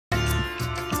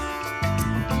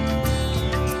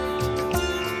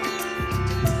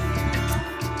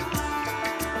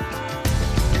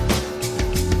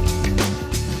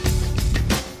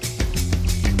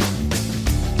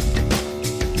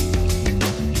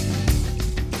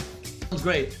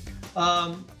Sounds great.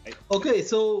 Um, okay,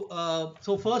 so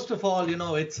first of all,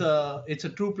 it's a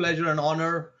true pleasure and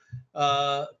honor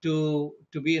to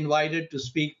be invited to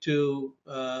speak to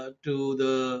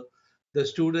the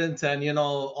students, and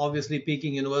obviously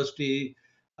Peking University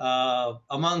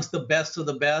amongst the best of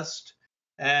the best.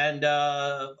 And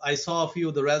I saw a few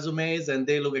of the resumes, and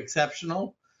they look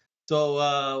exceptional.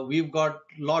 So we've got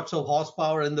lots of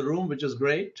horsepower in the room, which is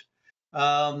great.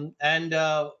 And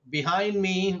behind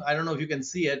me, I don't know if you can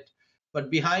see it, but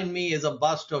behind me is a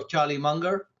bust of Charlie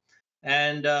Munger.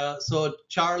 And so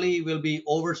Charlie will be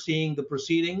overseeing the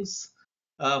proceedings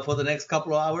for the next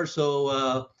couple of hours.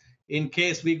 So in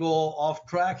case we go off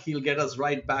track, he'll get us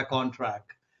right back on track.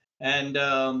 And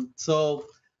um, so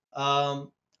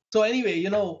anyway,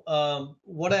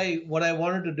 what I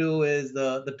wanted to do is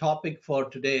the topic for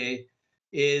today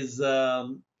is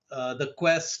the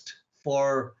quest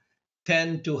for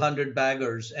 10 to 100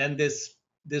 baggers. And this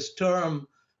term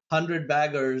 100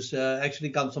 baggers actually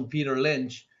comes from Peter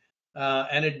Lynch,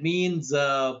 and it means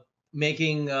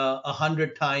making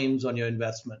 100 times on your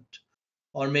investment,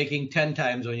 or making 10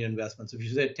 times on your investment. So if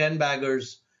you say 10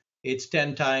 baggers, it's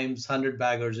 10 times. 100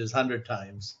 baggers is 100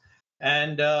 times.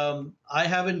 And I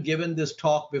haven't given this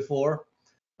talk before,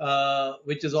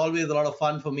 which is always a lot of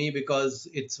fun for me because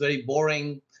it's very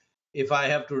boring if I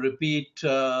have to repeat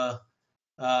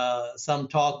some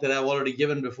talk that I've already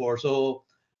given before. So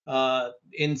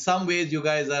in some ways, you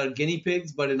guys are guinea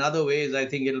pigs, but in other ways, I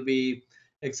think it'll be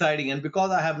exciting. And because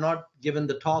I have not given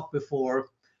the talk before,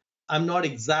 I'm not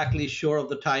exactly sure of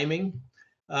the timing,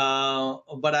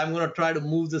 but I'm going to try to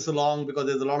move this along because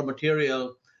there's a lot of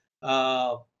material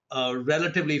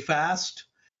relatively fast.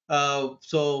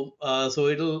 So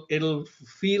it'll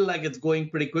feel like it's going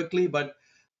pretty quickly, but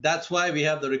that's why we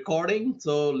have the recording.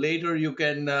 So later you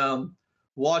can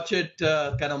watch it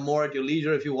kind of more at your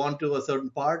leisure if you want to, certain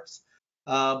parts.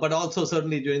 But also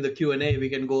certainly during the Q&A, we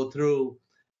can go through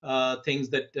things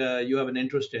that you have an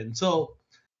interest in. So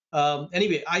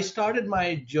anyway, I started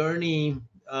my journey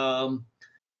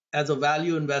as a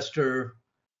value investor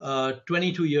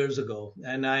 22 years ago.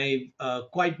 And I,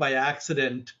 quite by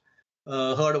accident,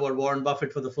 heard about Warren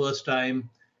Buffett for the first time.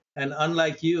 And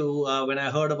unlike you, when I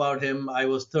heard about him, I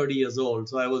was 30 years old.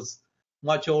 So I was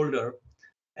much older.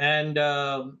 And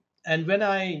when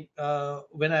I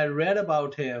read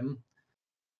about him,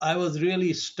 I was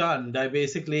really stunned. I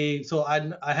basically, so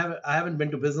I haven't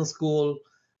been to business school.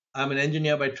 I'm an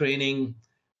engineer by training.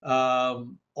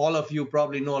 All of you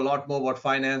probably know a lot more about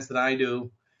finance than I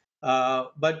do.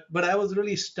 But I was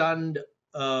really stunned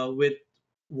with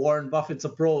Warren Buffett's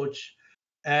approach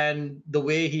and the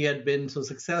way he had been so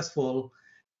successful.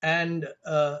 And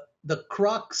the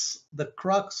crux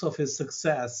of his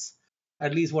success,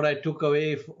 at least what I took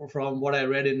away from what I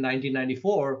read in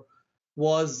 1994,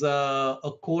 was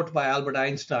a quote by Albert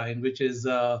Einstein, which is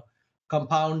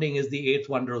compounding is the eighth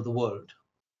wonder of the world.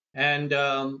 And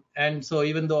so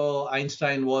even though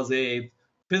Einstein was a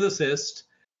physicist,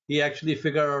 he actually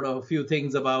figured out a few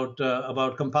things about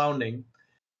compounding.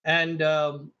 And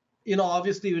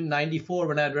obviously in '94,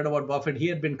 when I had read about Buffett, he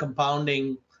had been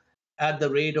compounding at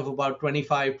the rate of about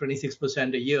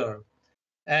 26% a year.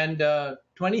 And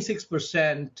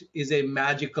 26% is a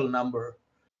magical number.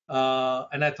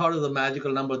 And I thought it was a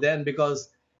magical number then because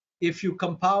if you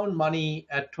compound money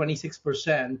at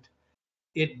 26%,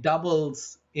 it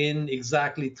doubles in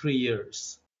exactly 3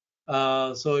 years.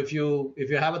 So if you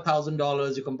have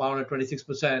 $1,000, you compound at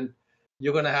 26%,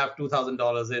 you're going to have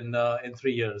 $2,000 in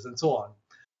 3 years, and so on.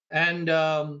 And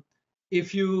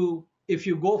if you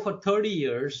go for 30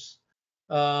 years,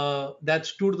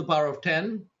 that's 2 to the power of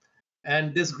 10.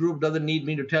 And this group doesn't need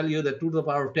me to tell you that 2 to the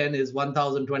power of 10 is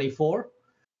 1,024.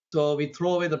 So we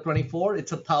throw away the 24,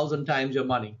 it's 1,000 times your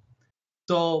money.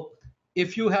 So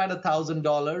if you had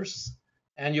 $1,000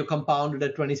 and you compounded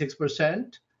at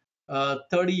 26%,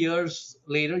 30 years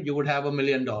later, you would have $1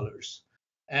 million.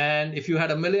 And if you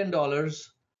had $1 million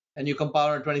and you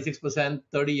compounded 26%,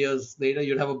 30 years later,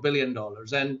 you'd have $1 billion.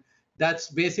 And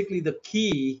that's basically the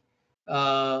key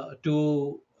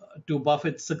to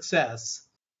Buffett's success.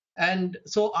 And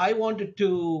so I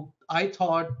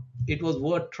thought it was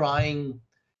worth trying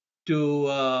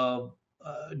to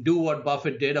do what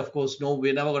Buffett did. Of course, no,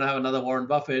 we're never going to have another Warren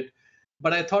Buffett,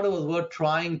 but I thought it was worth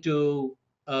trying to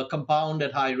compound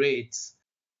at high rates.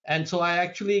 And so I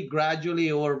actually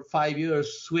gradually over 5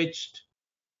 years switched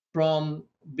from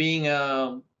being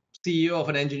a CEO of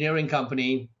an engineering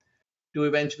company to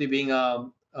eventually being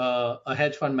a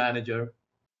hedge fund manager.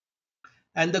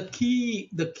 And the key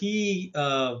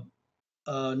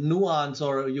nuance,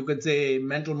 or you could say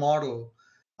mental model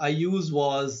I used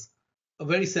was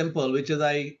very simple, which is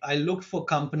I looked for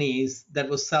companies that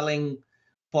were selling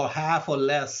for half or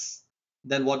less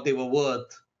than what they were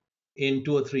worth in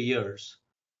 2 or 3 years.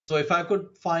 So if I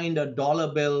could find a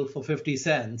dollar bill for 50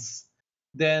 cents,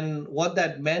 then what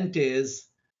that meant is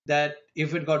that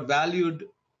if it got valued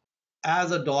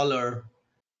as a dollar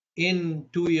in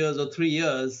 2 years or 3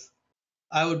 years,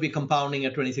 I would be compounding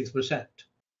at 26%.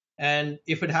 And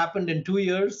if it happened in 2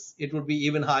 years, it would be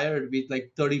even higher. It'd be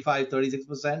like 35,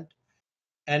 36%.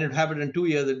 And it happened in 2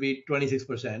 years, it'd be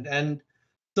 26%. And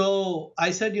so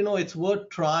I said, it's worth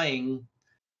trying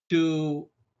to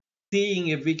seeing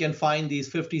if we can find these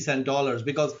 50-cent dollars,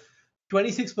 because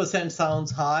 26%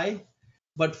 sounds high,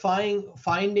 but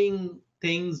finding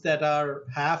things that are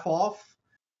half off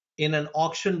in an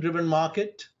auction driven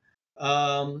market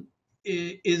um,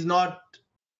 is not,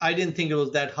 I didn't think it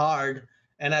was that hard.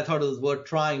 And I thought it was worth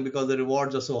trying because the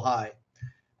rewards are so high.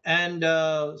 And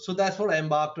so that's what I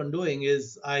embarked on doing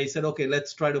is I said, okay,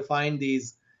 let's try to find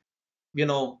these, you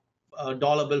know, a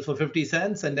dollar bill for 50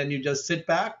 cents. And then you just sit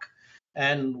back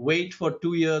and wait for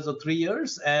 2 years or 3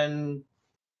 years. And,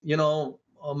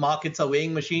 markets are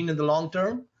weighing machine in the long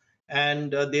term,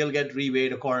 and they'll get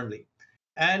reweighed accordingly.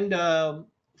 And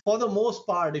for the most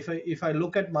part, if I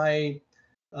look at my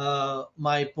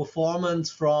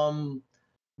performance from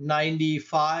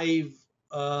 95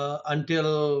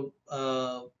 until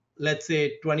let's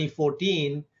say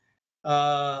 2014,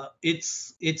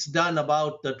 it's done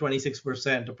about the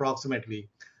 26% approximately.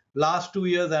 Last 2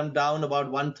 years, I'm down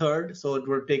about one third, so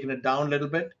we're taking it down a little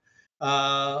bit.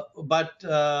 But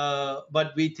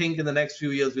we think in the next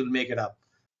few years we'll make it up.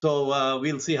 So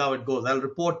we'll see how it goes. I'll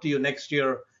report to you next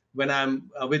year when I'm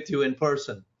with you in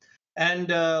person. And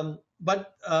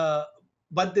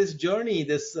but this journey,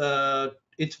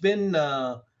 it's been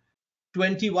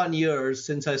 21 years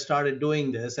since I started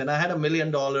doing this, and I had $1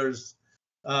 million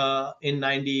in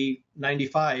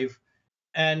 95,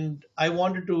 and I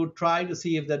wanted to try to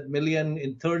see if that million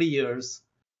in 30 years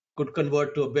could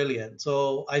convert to a billion.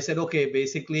 So I said, okay,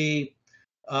 basically,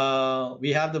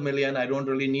 we have the million. I don't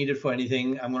really need it for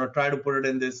anything. I'm going to try to put it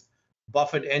in this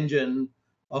Buffett engine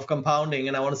of compounding,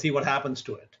 and I want to see what happens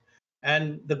to it.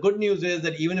 And the good news is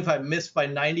that even if I miss by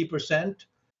 90%,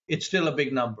 it's still a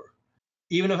big number.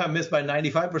 Even if I miss by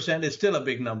 95%, it's still a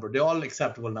big number. They're all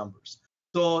acceptable numbers.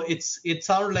 So it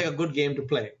sounded like a good game to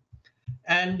play.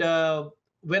 And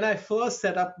when I first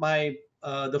set up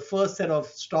the first set of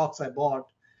stocks I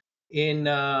bought in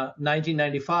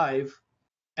 1995,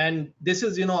 and this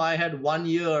is, I had 1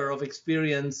 year of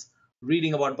experience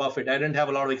reading about Buffett. I didn't have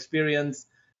a lot of experience.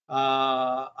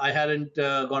 I hadn't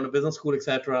gone to business school,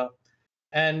 etc.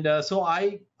 And so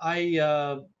I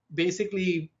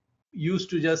basically used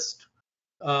to just,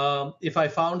 if I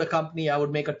found a company, I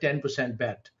would make a 10%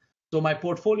 bet. So my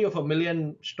portfolio of a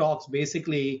million stocks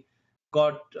basically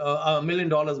got $1 million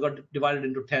got divided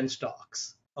into 10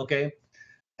 stocks. Okay.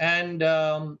 And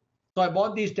so I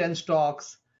bought these 10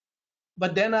 stocks,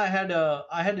 but then I had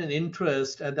an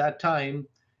interest at that time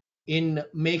in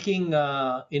making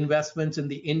investments in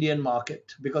the Indian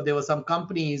market, because there were some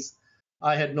companies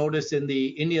I had noticed in the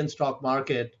Indian stock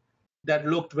market that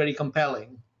looked very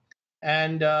compelling.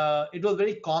 And it was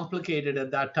very complicated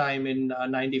at that time in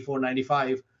 94,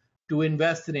 95 to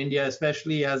invest in India,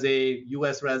 especially as a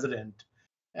US resident.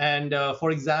 And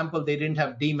for example, they didn't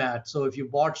have DMAT. So if you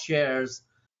bought shares,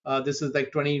 this is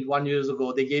like 21 years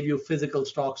ago, they gave you physical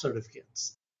stock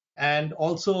certificates. And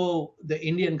also, the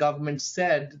Indian government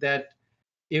said that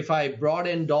if I brought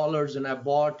in dollars and I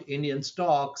bought Indian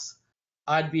stocks,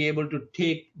 I'd be able to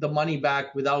take the money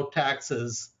back without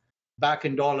taxes back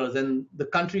in dollars. And the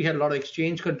country had a lot of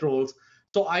exchange controls.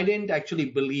 So I didn't actually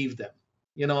believe them.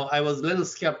 I was a little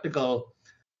skeptical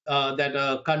that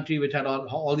a country which had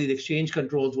all these exchange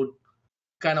controls would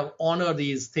kind of honor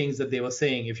these things that they were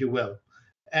saying, if you will.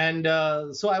 And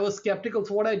so I was skeptical.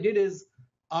 So what I did is,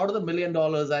 out of the $1 million,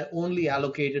 I only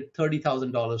allocated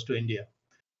 $30,000 to India.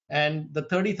 And the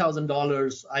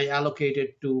 $30,000 I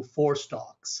allocated to 4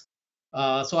 stocks.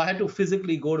 So I had to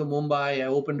physically go to Mumbai. I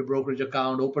opened a brokerage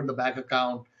account, opened a bank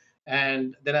account,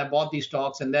 and then I bought these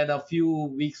stocks. And then a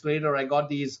few weeks later, I got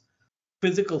these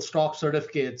physical stock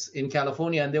certificates in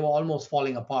California, and they were almost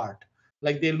falling apart.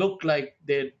 Like they looked like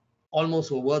they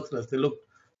almost were worthless. They looked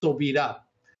so beat up.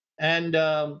 And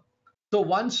so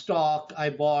one stock I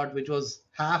bought, which was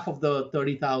half of the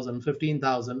 30,000,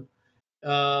 15,000,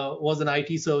 was an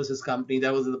IT services company.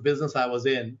 That was the business I was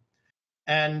in,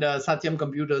 and Satyam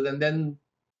Computers. And then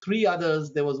 3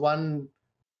 others. There was one.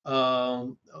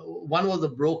 One was a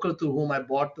broker through whom I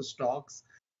bought the stocks,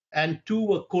 and 2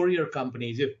 were courier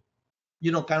companies. If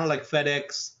kind of like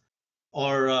FedEx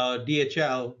or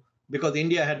DHL, because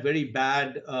India had very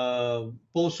bad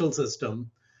postal system.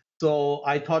 So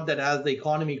I thought that as the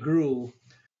economy grew,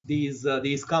 these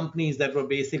companies that were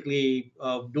basically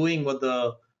doing what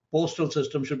the postal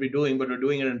system should be doing, but were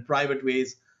doing it in private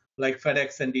ways, like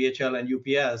FedEx and DHL and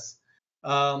UPS.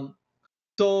 Um,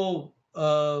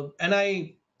 and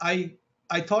I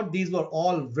thought these were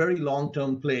all very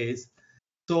long-term plays.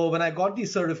 So when I got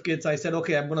these certificates, I said,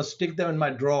 okay, I'm going to stick them in my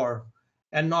drawer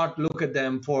and not look at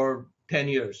them for 10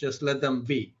 years, just let them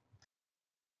be.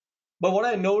 But what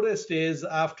I noticed is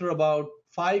after about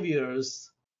 5 years,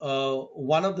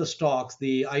 one of the stocks,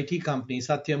 the IT company,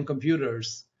 Satyam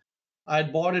Computers, I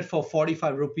had bought it for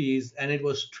 45 rupees and it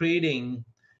was trading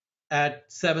at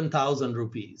 7,000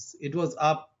 rupees. It was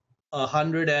up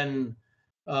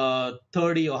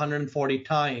 130 or 140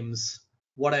 times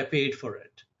what I paid for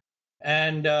it.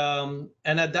 And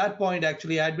at that point,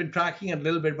 actually, I'd been tracking it a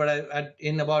little bit, but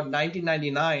in about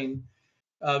 1999,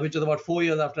 which was about 4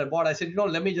 years after I bought, I said,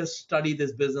 let me just study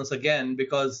this business again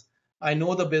because I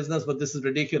know the business, but this is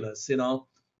ridiculous,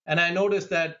 And I noticed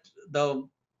that the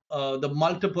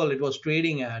multiple it was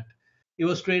trading at, it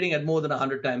was trading at more than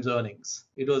 100 times earnings.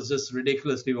 It was just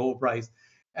ridiculously overpriced.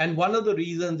 And one of the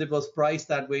reasons it was priced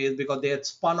that way is because they had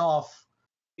spun off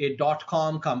a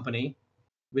dot-com company,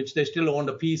 which they still owned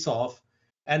a piece of.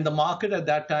 And the market at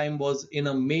that time was in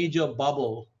a major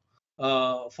bubble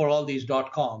for all these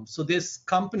 .coms. So this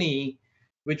company,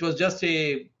 which was just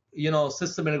a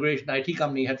system integration IT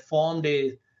company, had spun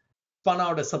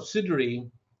out a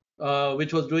subsidiary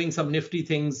which was doing some nifty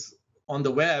things on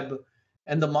the web,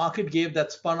 and the market gave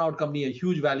that spun out company a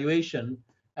huge valuation,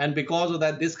 and because of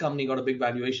that, this company got a big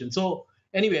valuation. So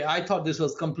anyway, I thought this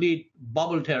was complete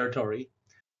bubble territory,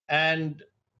 and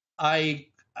I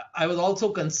was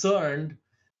also concerned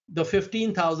the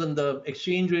 15,000, the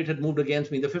exchange rate had moved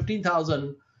against me. The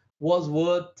 15,000 was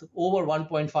worth over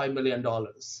 $1.5 million.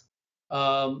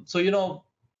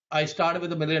 I started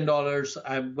with $1 million.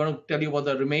 I'm going to tell you about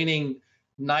the remaining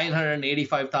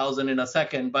 985,000 in a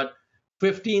second, but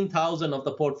 15,000 of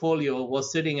the portfolio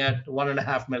was sitting at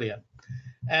 1.5 million.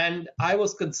 And I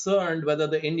was concerned whether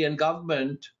the Indian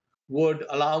government would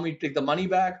allow me to take the money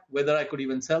back, whether I could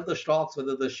even sell the stocks,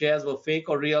 whether the shares were fake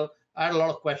or real. I had a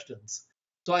lot of questions.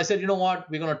 So I said, you know what,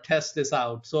 we're going to test this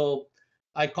out. So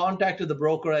I contacted the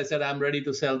broker. I said, I'm ready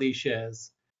to sell these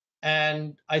shares.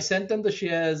 And I sent them the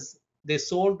shares. They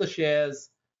sold the shares.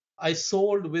 I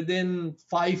sold within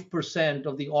 5%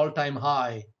 of the all-time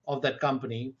high of that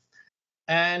company.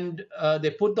 And they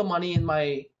put the money in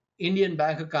my Indian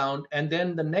bank account. And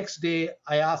then the next day,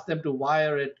 I asked them to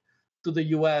wire it to the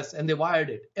US, and they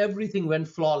wired it. Everything went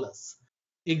flawless,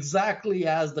 exactly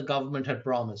as the government had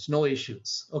promised. No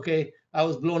issues. Okay. I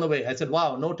was blown away. I said,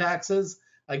 wow, no taxes.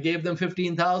 I gave them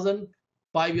 15,000.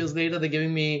 5 years later, they're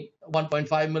giving me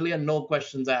 1.5 million, no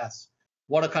questions asked.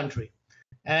 What a country.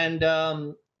 And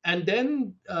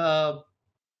then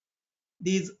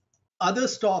these other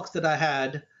stocks that I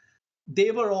had,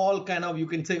 they were all kind of, you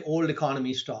can say, old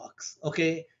economy stocks.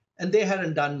 Okay. And they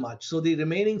hadn't done much. So the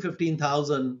remaining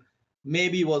 15,000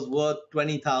 maybe was worth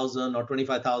 20,000 or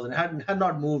 25,000. Had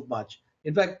not moved much.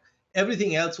 In fact,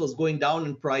 everything else was going down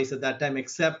in price at that time,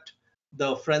 except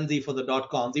the frenzy for the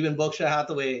 .coms. Even Berkshire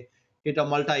Hathaway hit a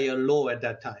multi-year low at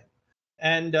that time.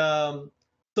 And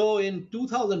so in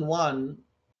 2001,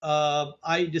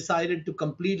 I decided to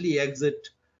completely exit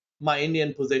my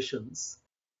Indian positions.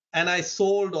 And I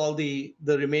sold all the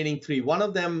remaining three. One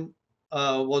of them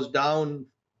was down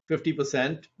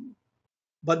 50%,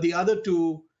 but the other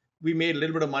two, we made a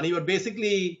little bit of money. But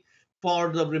basically, for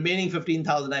the remaining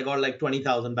 15,000, I got like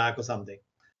 20,000 back or something.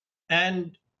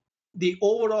 And the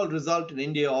overall result in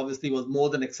India obviously was more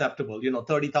than acceptable.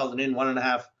 30,000 in,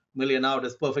 1.5 million out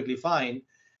is perfectly fine.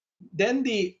 Then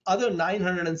the other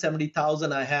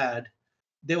 970,000 I had,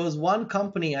 there was one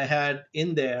company I had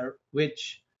in there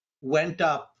which went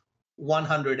up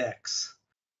 100x.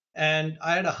 And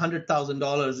I had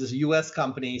 $100,000, this US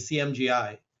company,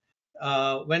 CMGI,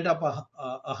 went up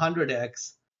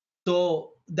 100x.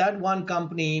 So that one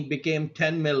company became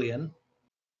 10 million.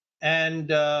 And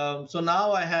so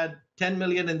now I had 10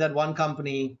 million in that one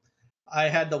company. I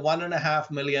had the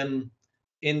 1.5 million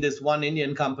in this one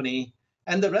Indian company.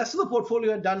 And the rest of the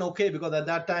portfolio had done okay because at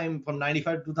that time, from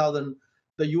 95 to 2000,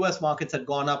 the US markets had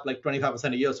gone up like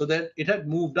 25% a year. So that it had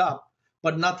moved up,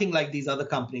 but nothing like these other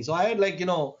companies. So I had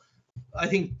I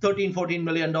think $13-14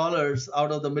 million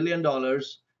out of the $1 million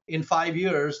in 5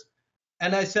 years.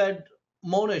 And I said,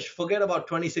 Mohnish, forget about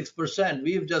 26%.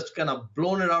 We've just kind of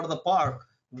blown it out of the park.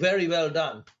 Very well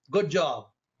done. Good job.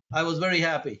 I was very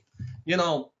happy.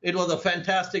 It was a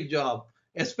fantastic job,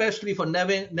 especially for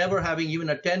never having even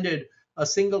attended a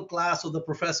single class of the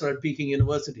professor at Peking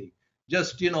University,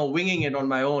 just winging it on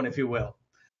my own, if you will.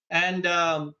 And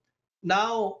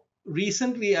now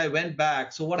recently I went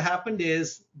back. So what happened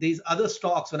is these other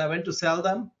stocks, when I went to sell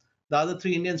them, the other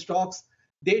three Indian stocks,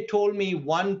 they told me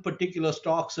one particular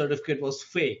stock certificate was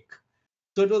fake.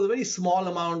 So it was a very small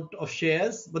amount of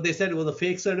shares, but they said it was a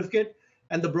fake certificate.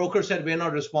 And the broker said, we're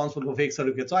not responsible for fake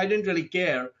certificates. So I didn't really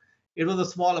care. It was a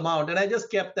small amount. And I just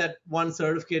kept that one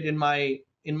certificate in my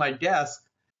desk.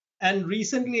 And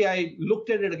recently I looked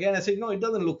at it again. I said, no, it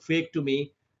doesn't look fake to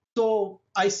me. So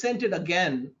I sent it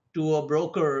again to a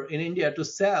broker in India to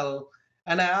sell.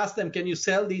 And I asked them, can you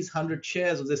sell these 100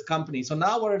 shares of this company? So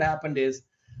now what had happened is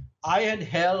I had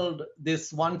held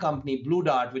this one company, Blue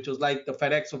Dart, which was like the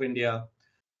FedEx of India,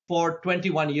 for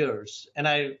 21 years. And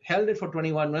I held it for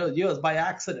 21 years by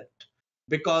accident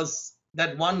because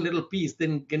that one little piece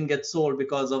didn't get sold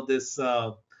because of this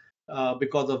kind of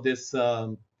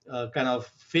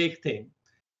fake thing.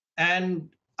 And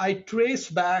I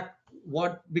traced back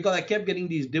because I kept getting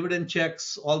these dividend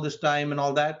checks all this time and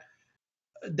all that.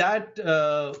 That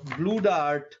Blue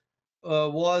Dart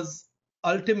was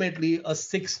ultimately a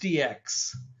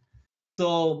 60x.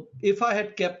 So if I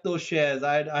had kept those shares,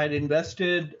 I had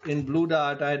invested in Blue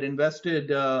Dart, I had invested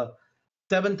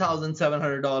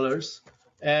 $7,700,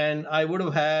 and I would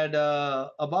have had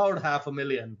about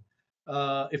 $500,000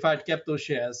 if I had kept those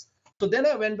shares. So then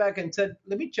I went back and said,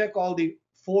 let me check all the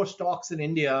 4 stocks in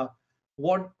India.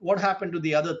 What happened to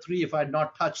the other 3 if I had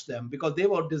not touched them? Because they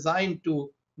were designed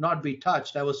to not be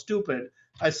touched. I was stupid.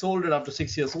 I sold it after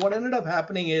 6 years. So what ended up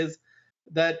happening is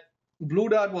that Blue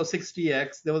Dart was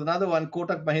 60x. There was another one,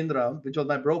 Kotak Mahindra, which was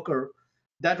my broker.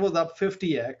 That was up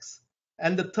 50x.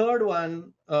 And the third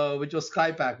one, which was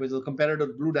Skypack, which was a competitor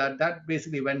to Blue Dart, that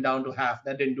basically went down to half.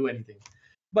 That didn't do anything.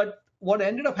 But what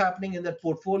ended up happening in that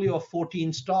portfolio of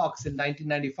 14 stocks in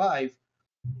 1995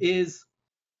 is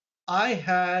I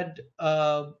had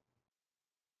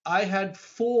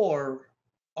 4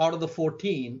 out of the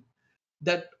 14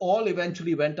 that all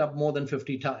eventually went up more than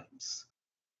 50 times.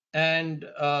 And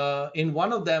in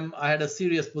one of them, I had a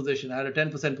serious position. I had a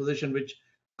 10% position, which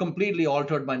completely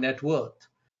altered my net worth.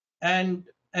 And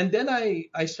then I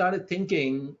started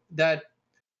thinking that,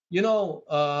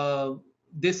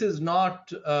 this is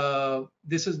not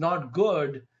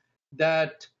good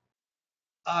that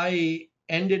I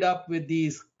ended up with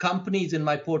these companies in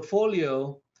my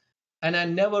portfolio and I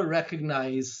never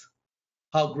recognize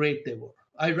how great they were.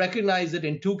 I recognized it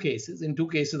in 2 cases. In 2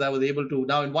 cases, I was able to.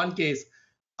 Now, in one case,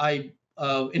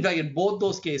 in fact, in both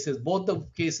the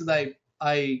cases I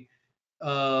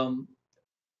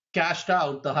cashed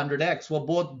out the 100x were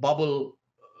both bubble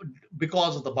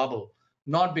because of the bubble,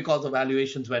 not because the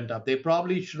valuations went up. They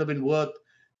probably should have been worth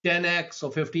 10x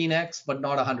or 15x, but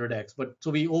not 100x. But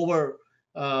so we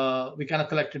kind of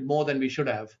collected more than we should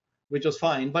have, which was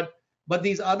fine. But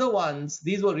these other ones,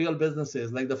 these were real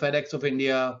businesses like the FedEx of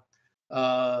India,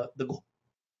 the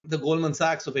Goldman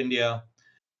Sachs of India,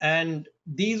 and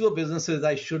these were businesses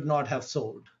I should not have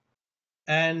sold,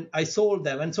 and I sold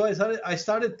them. And so I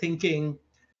started thinking,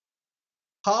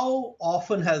 how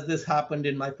often has this happened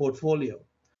in my portfolio?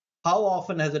 How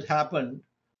often has it happened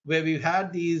where we've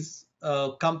had these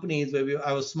companies where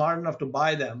I was smart enough to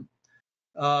buy them,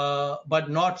 but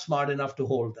not smart enough to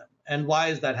hold them? And why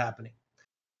is that happening?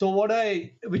 So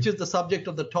which is the subject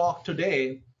of the talk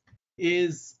today,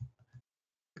 is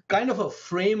kind of a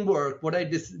framework. What I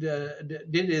did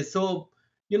is, so,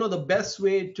 the best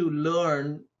way to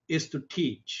learn is to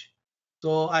teach.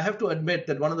 So I have to admit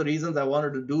that one of the reasons I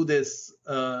wanted to do this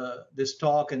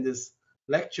talk and this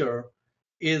lecture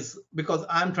is because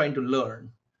I'm trying to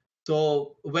learn.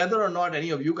 So whether or not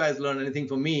any of you guys learn anything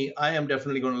from me, I am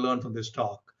definitely going to learn from this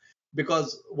talk.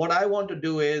 Because what I want to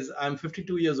do is, I'm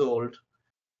 52 years old.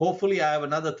 Hopefully I have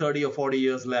another 30 or 40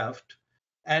 years left.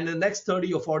 And in the next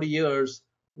 30 or 40 years,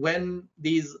 when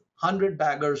these 100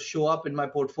 baggers show up in my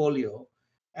portfolio,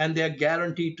 and they're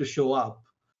guaranteed to show up,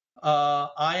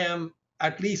 I am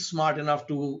at least smart enough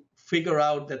to figure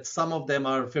out that some of them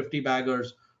are 50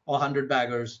 baggers or 100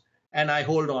 baggers, and I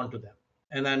hold on to them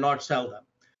and I not sell them.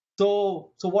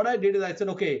 So what I did is I said,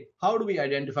 okay, how do we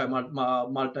identify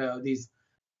these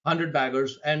 100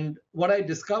 baggers? And what I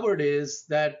discovered is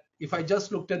that if I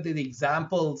just looked at the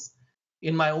examples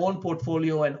in my own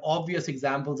portfolio and obvious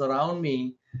examples around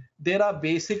me, there are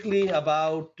basically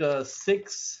about there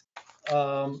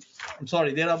are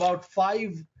about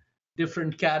 5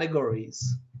 different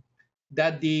categories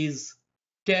that these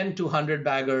 10 to 100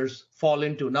 baggers fall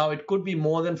into. Now, it could be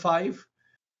more than 5,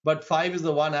 but 5 is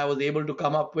the one I was able to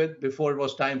come up with before it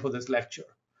was time for this lecture.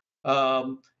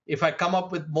 If I come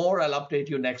up with more, I'll update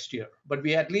you next year. But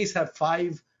we at least have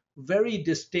five very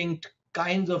distinct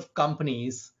kinds of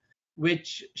companies,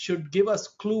 which should give us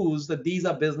clues that these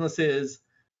are businesses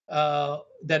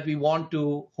that we want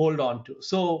to hold on to.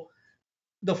 So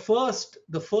the first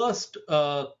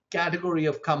category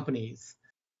of companies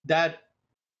that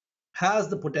has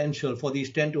the potential for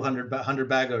these 10 to 100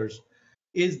 baggers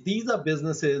is these are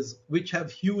businesses which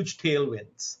have huge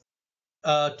tailwinds.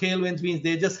 Tailwinds means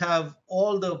they just have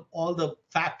all the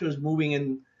factors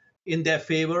moving in their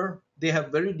favor. They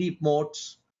have very deep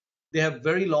moats. They have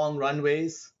very long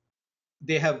runways.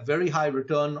 They have very high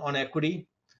return on equity.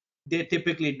 They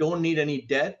typically don't need any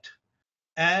debt.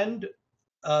 And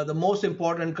the most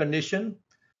important condition,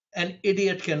 an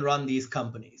idiot can run these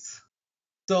companies.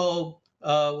 So,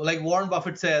 like Warren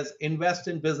Buffett says, invest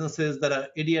in businesses that an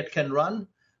idiot can run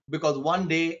because one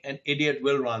day an idiot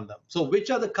will run them. So, which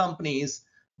are the companies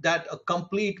that a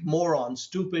complete moron,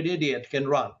 stupid idiot can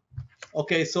run?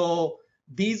 Okay, so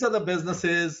these are the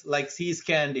businesses like See's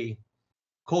Candy,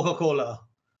 Coca Cola,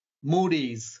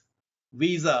 Moody's,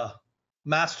 Visa,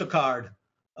 MasterCard,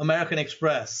 American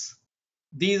Express.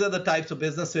 These are the types of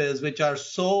businesses which are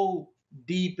so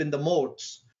deep in the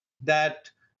moats that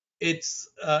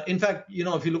in fact,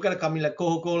 if you look at a company like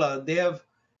Coca Cola, they have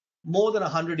more than a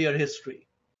 100-year history.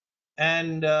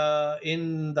 And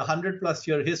in the 100+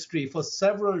 year history, for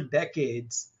several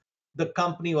decades, the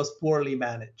company was poorly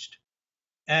managed.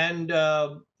 And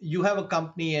you have a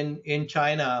company in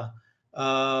China,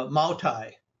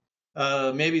 Maotai.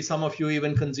 Maybe some of you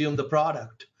even consume the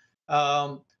product.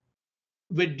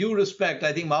 With due respect,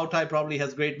 I think Maotai probably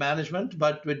has great management,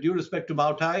 but with due respect to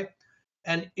Maotai,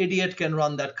 an idiot can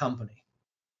run that company.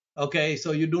 Okay,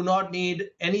 so you do not need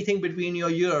anything between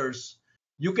your ears.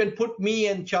 You can put me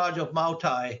in charge of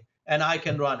Maotai and I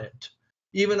can run it.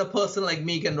 Even a person like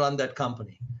me can run that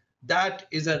company. That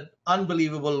is an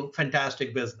unbelievable,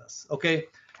 fantastic business. Okay,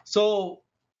 so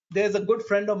there's a good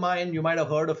friend of mine, you might have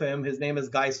heard of him. His name is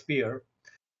Guy Spear,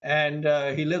 and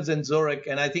he lives in Zurich.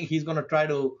 And I think he's going to try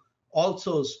to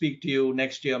also speak to you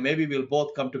next year. Maybe we'll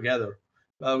both come together.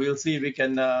 We'll see if we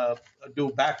can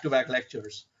do back-to-back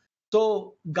lectures.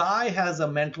 So Guy has a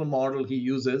mental model he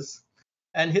uses,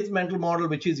 and his mental model,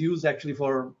 which he's used actually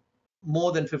for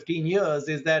more than 15 years,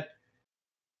 is that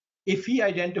if he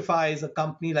identifies a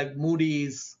company like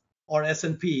Moody's or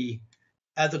S&P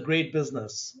as a great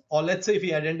business, or let's say if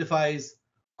he identifies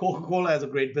Coca-Cola as a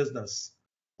great business,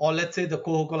 or let's say the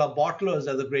Coca-Cola bottlers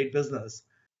as a great business,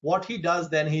 what he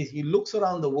does then is he looks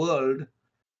around the world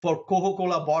for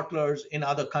Coca-Cola bottlers in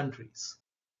other countries.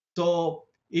 So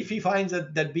if he finds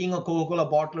that being a Coca-Cola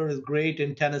bottler is great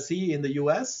in Tennessee in the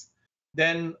US,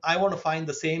 then I want to find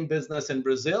the same business in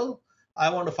Brazil. I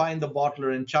want to find the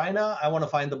bottler in China. I want to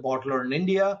find the bottler in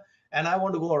India. And I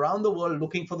want to go around the world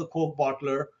looking for the Coke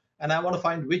bottler. And I want to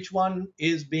find which one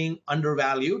is being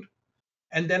undervalued.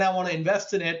 And then I want to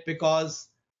invest in it because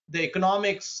the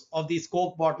economics of these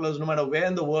Coke bottlers, no matter where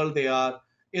in the world they are,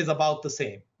 is about the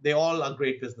same. They all are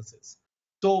great businesses.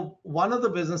 So one of the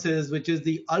businesses, which is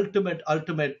the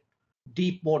ultimate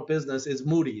deep moat business, is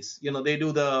Moody's. They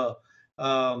do the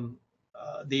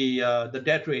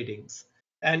debt ratings,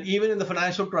 and even in the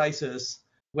financial crisis,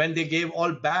 when they gave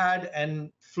all bad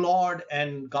and flawed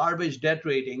and garbage debt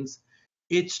ratings,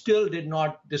 it still did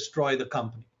not destroy the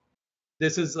company.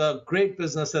 This is a great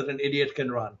business that an idiot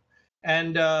can run,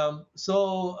 and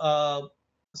so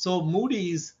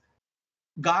Moody's.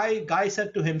 Guy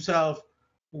said to himself,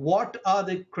 what are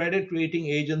the credit rating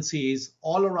agencies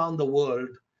all around the world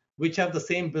which have the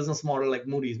same business model like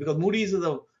Moody's? Because Moody's is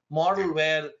a model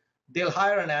where they'll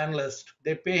hire an analyst,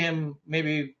 they pay him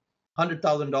maybe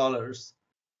 $100,000.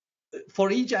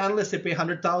 For each analyst they pay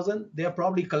 100,000, they are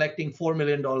probably collecting $4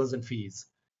 million in fees.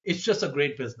 It's just a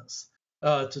great business.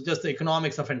 So just the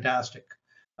economics are fantastic.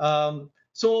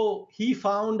 So he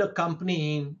found a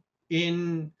company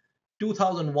in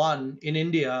 2001 in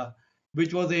India,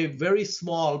 which was a very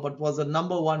small but was a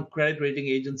number one credit rating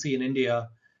agency in India,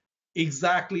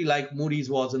 exactly like Moody's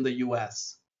was in the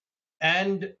US.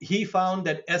 And he found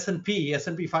that S&P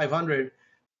 500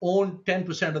 owned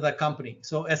 10% of that company.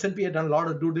 So S&P had done a lot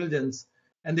of due diligence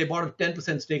and they bought a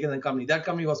 10% stake in the company. That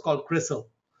company was called CRISIL.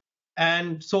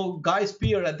 And so Guy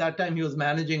Spear, at that time, he was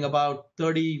managing about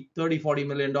 $40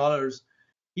 million.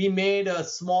 He made a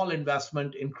small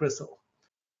investment in CRISIL.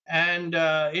 And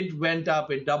it went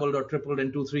up, it doubled or tripled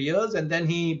in 2-3 years. And then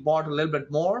he bought a little bit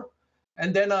more.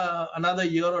 And then another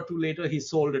year or two later, he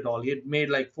sold it all. He had made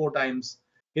like 4 times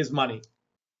his money.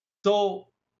 So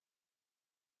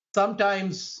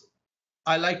sometimes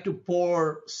I like to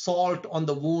pour salt on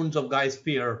the wounds of Guy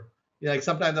Spear. Like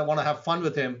sometimes I want to have fun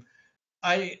with him.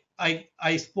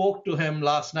 I spoke to him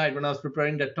last night when I was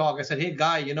preparing that talk. I said, hey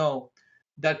guy,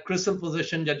 that crystal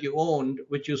position that you owned,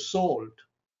 which you sold,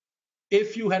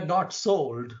 if you had not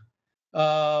sold,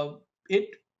 uh, it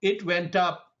it went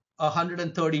up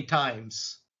 130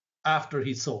 times after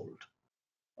he sold.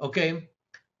 Okay,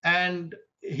 and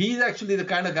he's actually the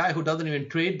kind of guy who doesn't even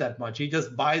trade that much. He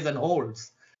just buys and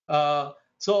holds.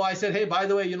 So I said, hey, by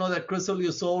the way, that crystal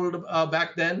you sold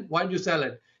back then, why did you sell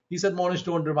it? He said, Mohnish,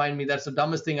 don't remind me. That's the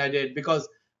dumbest thing I did, because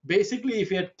basically, if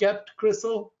he had kept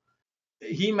crystal,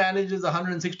 he manages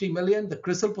 160 million. The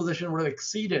crystal position would have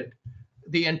exceeded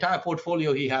the entire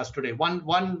portfolio he has today.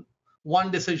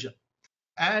 One decision.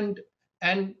 And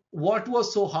what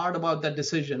was so hard about that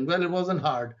decision? Well, it wasn't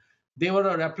hard. They were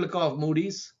a replica of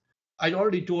Moody's. I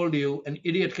already told you an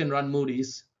idiot can run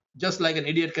Moody's, just like an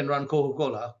idiot can run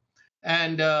Coca-Cola.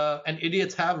 And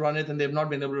idiots have run it, and they've not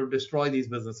been able to destroy these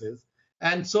businesses.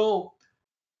 And so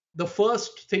the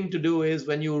first thing to do is,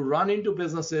 when you run into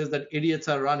businesses that idiots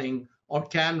are running or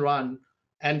can run,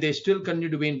 and they still continue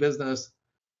to be in business,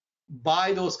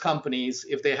 buy those companies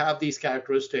if they have these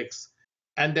characteristics,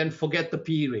 and then forget the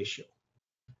PE ratio.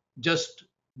 Just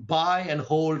buy and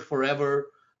hold forever,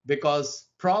 because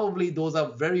probably those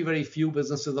are very, very few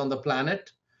businesses on the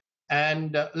planet.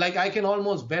 And like, I can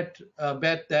almost bet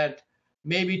that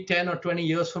maybe 10 or 20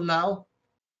 years from now,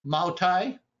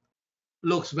 Mautai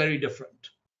looks very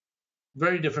different.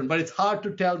 Very different. But it's hard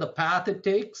to tell the path it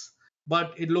takes,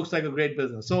 but it looks like a great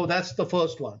business. So that's the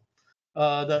first one.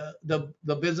 The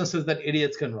businesses that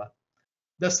idiots can run.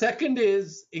 The second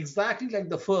is exactly like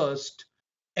the first,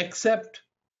 except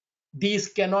these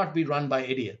cannot be run by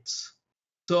idiots.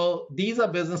 So these are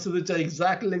businesses which are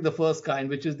exactly like the first kind,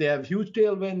 which is they have huge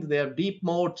tailwinds, they have deep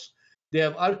moats, they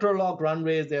have ultra long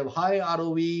runways, they have high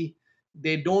ROE,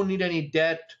 they don't need any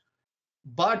debt,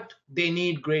 but they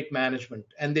need great management,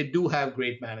 and they do have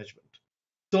great management.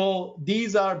 So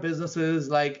these are businesses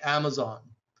like Amazon,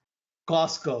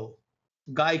 Costco,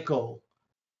 Geico,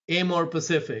 Amor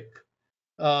Pacific,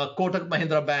 Kotak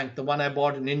Mahindra Bank, the one I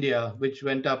bought in India, which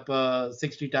went up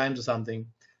 60 times or something.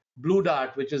 Blue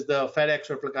Dart, which is the FedEx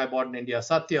replica I bought in India.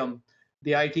 Satyam,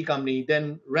 the IT company.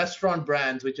 Then Restaurant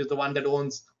Brands, which is the one that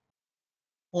owns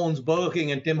Burger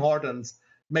King and Tim Hortons.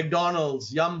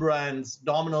 McDonald's, Yum Brands,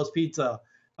 Domino's Pizza.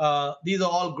 These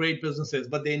are all great businesses,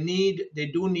 but they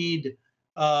do need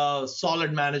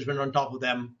solid management on top of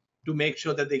them to make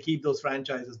sure that they keep those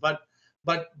franchises. But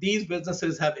these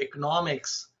businesses have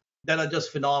economics that are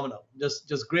just phenomenal,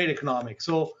 just great economics.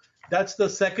 So that's the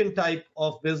second type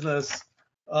of business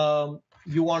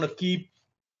you want to keep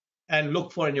and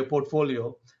look for in your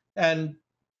portfolio. And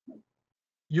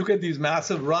you get these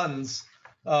massive runs,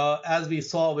 as we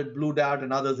saw with Blue Dart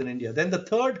and others in India. Then the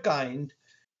third kind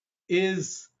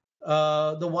is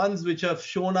the ones which have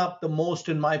shown up the most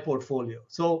in my portfolio.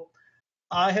 So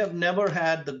I have never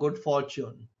had the good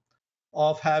fortune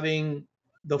of having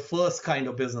the first kind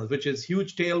of business, which is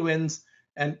huge tailwinds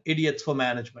and idiots for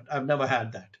management. I've never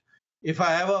had that. If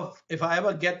I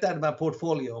ever get that in my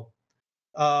portfolio,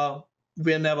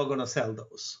 we're never going to sell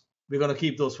those. We're going to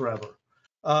keep those forever.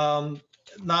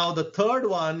 Now, the third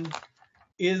one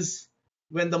is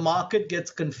when the market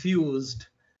gets confused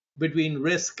between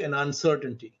risk and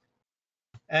uncertainty.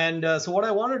 And so what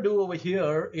I want to do over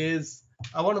here is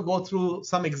I want to go through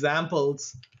some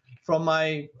examples from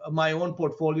my own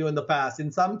portfolio in the past.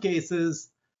 In some cases,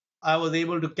 I was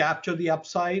able to capture the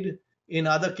upside. In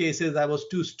other cases, I was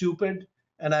too stupid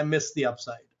and I missed the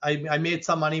upside. I made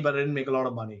some money, but I didn't make a lot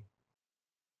of money.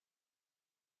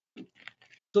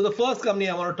 So the first company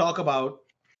I want to talk about,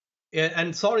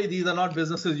 and sorry, these are not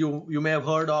businesses you may have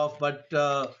heard of, but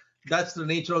that's the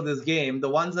nature of this game. The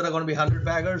ones that are going to be 100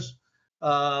 baggers,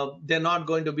 they're not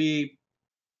going to be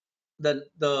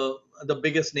the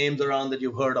biggest names around that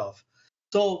you've heard of.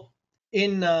 So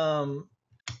in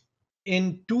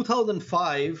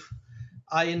 2005,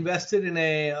 I invested in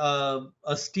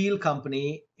a steel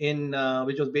company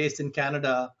which was based in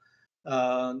Canada.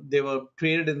 They were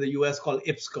traded in the US, called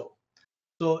IPSCO.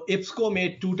 So IPSCO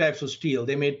made two types of steel.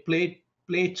 They made plate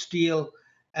steel,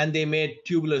 and they made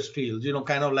tubular steels,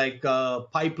 kind of like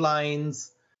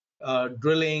pipelines,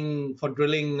 drilling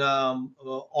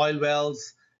oil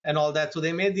wells and all that. So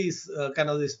they made these kind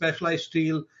of this specialized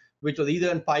steel, which was either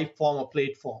in pipe form or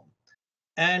plate form.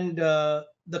 And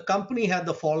the company had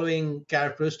the following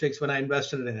characteristics when I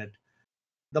invested in it.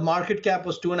 The market cap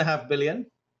was $2.5 billion.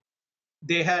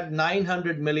 They had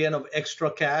 900 million of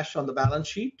extra cash on the balance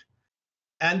sheet.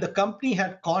 And the company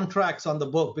had contracts on the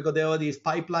book because there were these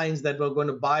pipelines that were going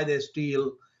to buy their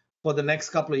steel for the next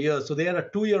couple of years. So they had a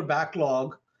 2-year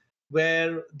backlog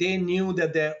where they knew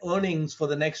that their earnings for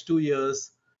the next 2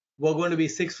 years were going to be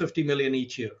 650 million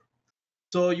each year.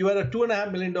 So you had a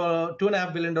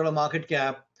 $2.5 billion market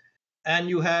cap, and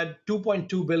you had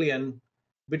 2.2 billion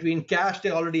between cash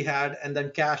they already had and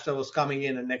then cash that was coming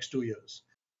in the next 2 years.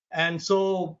 And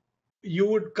so you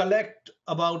would collect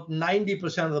about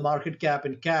 90% of the market cap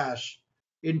in cash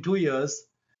in 2 years.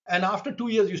 And after 2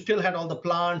 years, you still had all the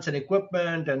plants and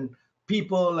equipment and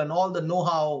people and all the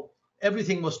know-how.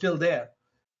 Everything was still there.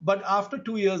 But after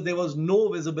 2 years, there was no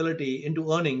visibility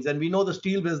into earnings. And we know the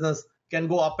steel business can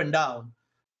go up and down.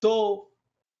 So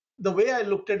the way I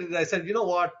looked at it, I said, you know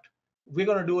what we're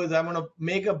going to do is I'm going to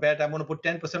make a bet. I'm going to put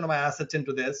 10% of my assets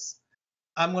into this.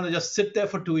 I'm going to just sit there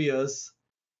for 2 years.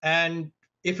 And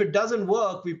if it doesn't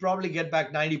work, we probably get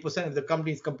back 90% if the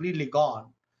company is completely gone.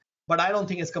 But I don't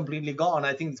think it's completely gone.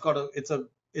 I think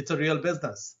it's a real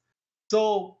business.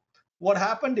 So what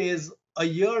happened is a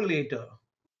year later,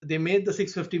 they made the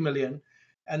 650 million.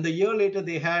 And the year later,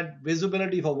 they had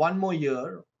visibility for one more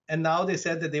year. And now they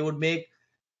said that they would make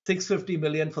 650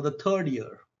 million for the third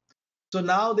year. So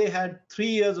now they had 3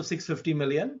 years of 650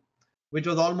 million, which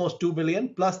was almost 2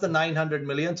 billion, plus the 900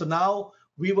 million. So now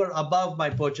we were above my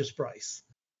purchase price.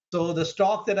 So the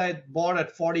stock that I bought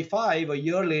at 45 a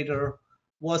year later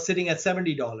was sitting at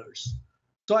 $70.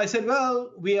 So I said,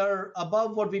 well, we are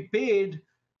above what we paid,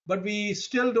 but we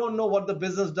still don't know what the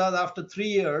business does after 3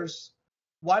 years.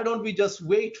 Why don't we just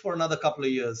wait for another couple of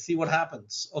years, see what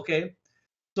happens? Okay.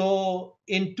 So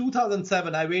in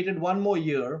 2007, I waited one more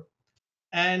year.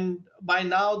 And by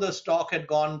now, the stock had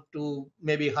gone to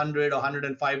maybe $100 or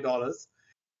 $105.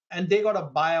 And they got a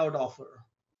buyout offer.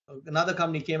 Another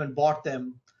company came and bought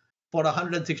them for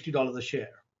 $160 a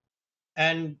share.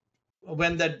 And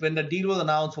when the deal was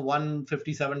announced for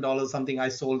 $157 something, I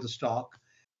sold the stock.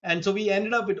 And so we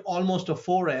ended up with almost a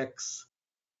 4x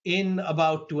in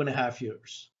about 2.5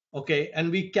 years. Okay.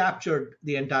 And we captured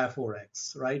the entire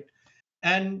 4x, right?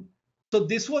 And so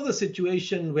this was a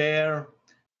situation where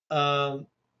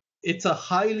it's a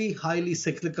highly, highly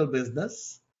cyclical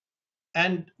business,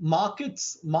 and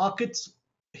markets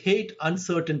hate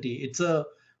uncertainty. It's a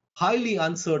highly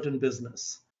uncertain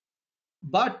business,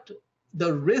 but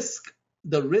the risk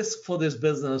for this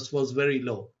business was very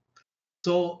low.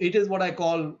 So it is what I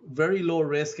call very low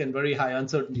risk and very high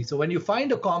uncertainty. So when you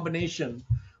find a combination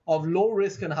of low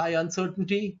risk and high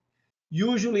uncertainty,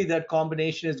 usually that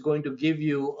combination is going to give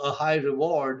you a high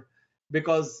reward,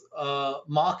 because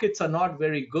markets are not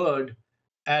very good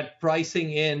at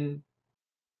pricing in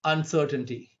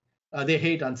uncertainty. They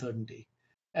hate uncertainty.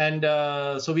 And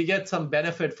so we get some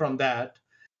benefit from that.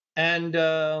 And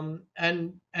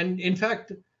in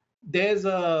fact, there's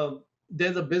a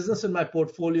business in my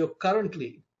portfolio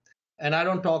currently, and I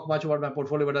don't talk much about my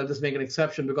portfolio, but I'll just make an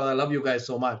exception because I love you guys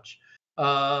so much.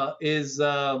 I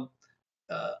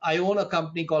own a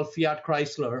company called Fiat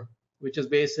Chrysler, which is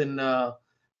based in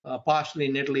partially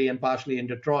in Italy and partially in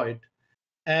Detroit.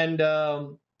 And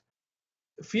Fiat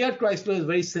Chrysler is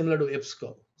very similar to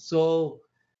IPSCO. So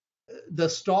the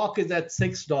stock is at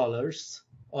 $6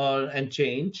 and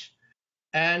change.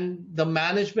 And the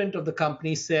management of the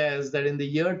company says that in the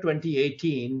year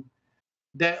 2018,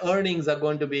 their earnings are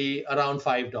going to be around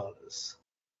 $5.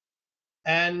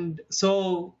 And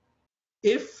so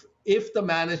if the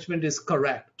management is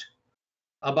correct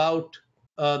about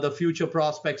the future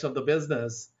prospects of the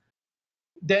business,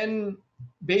 then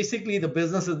basically the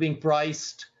business is being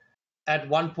priced at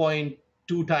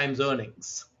 1.2 times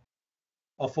earnings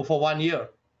for 1 year.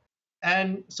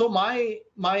 And so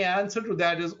my answer to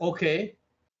that is, okay,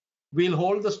 we'll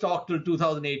hold the stock till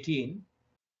 2018.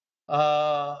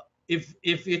 If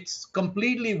it's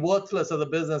completely worthless as a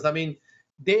business, I mean,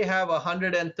 they have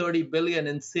 130 billion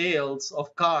in sales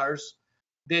of cars.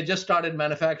 They just started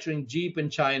manufacturing Jeep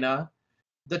in China.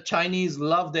 The Chinese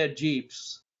love their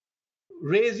Jeeps.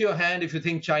 Raise your hand if you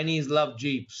think Chinese love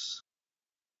Jeeps.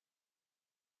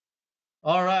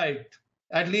 All right,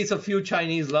 at least a few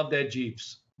Chinese love their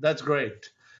Jeeps. That's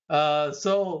great.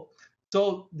 So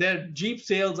their Jeep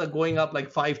sales are going up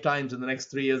like 5 times in the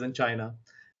next 3 years in China.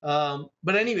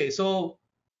 But anyway, so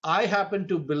I happen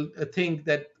to think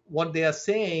that what they are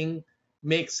saying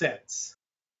makes sense.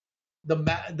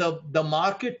 The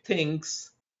market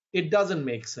thinks it doesn't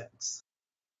make sense.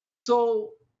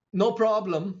 So no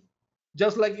problem.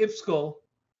 Just like IPSCO,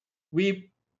 we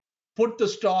put the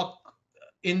stock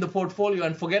in the portfolio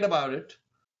and forget about it.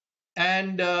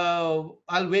 And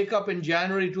I'll wake up in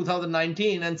January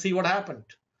 2019 and see what happened.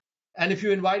 And if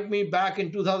you invite me back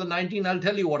in 2019, I'll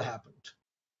tell you what happened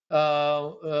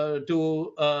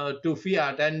to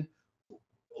Fiat. And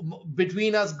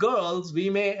between us girls, we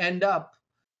may end up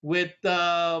with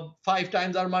 5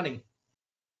 times our money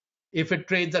if it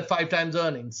trades at 5 times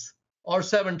earnings, or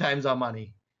 7 times our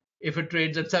money if it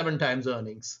trades at 7 times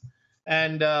earnings,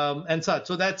 and such.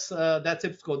 So that's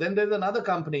IPSCO. Then there's another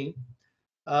company,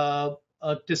 uh,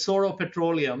 Tesoro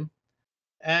Petroleum,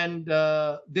 and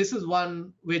this is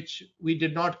one which we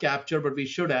did not capture, but we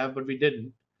should have, but we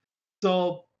didn't.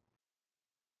 So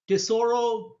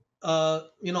Tesoro,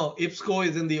 IPSCO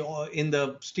is in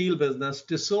the steel business.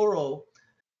 Tesoro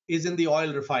is in the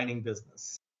oil refining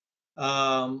business.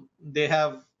 They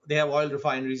have oil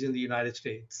refineries in the United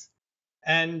States,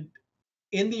 and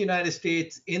in the United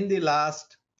States, in the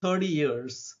last 30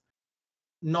 years,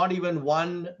 not even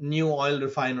one new oil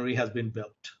refinery has been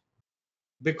built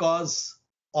because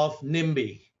of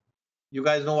NIMBY. You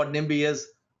guys know what NIMBY is?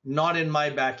 Not in my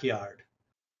backyard.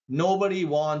 Nobody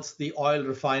wants the oil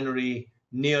refinery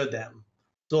near them.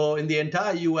 So in the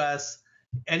entire US,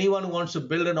 anyone who wants to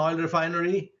build an oil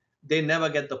refinery, they never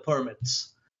get the permits.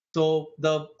 So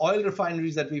the oil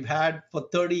refineries that we've had for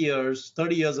 30 years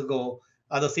ago,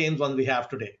 are the same ones we have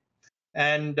today.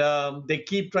 And they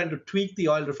keep trying to tweak the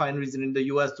oil refineries in the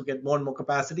US to get more and more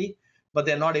capacity, but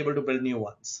they're not able to build new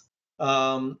ones.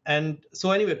 And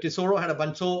so anyway, Tesoro had a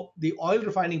bunch. So the oil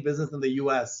refining business in the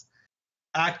US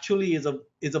actually is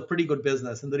a pretty good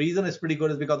business. And the reason it's pretty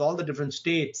good is because all the different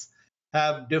states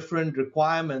have different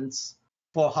requirements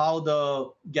for how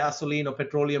the gasoline or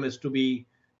petroleum is to be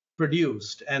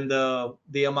produced, and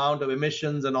the amount of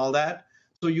emissions and all that.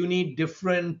 So you need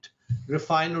different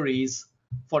refineries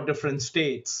for different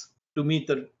states to meet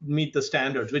the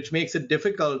standards, which makes it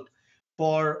difficult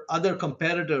for other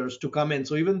competitors to come in.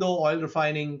 So even though oil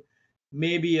refining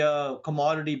may be a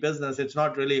commodity business, it's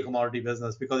not really a commodity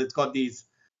business because it's got these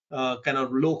kind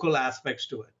of local aspects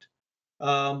to it.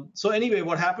 So anyway,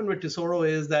 what happened with Tesoro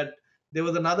is that there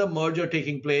was another merger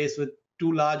taking place with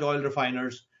two large oil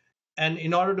refiners. And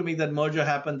in order to make that merger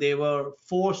happen, they were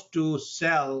forced to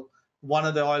sell one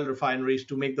of the oil refineries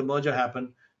to make the merger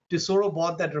happen. Tesoro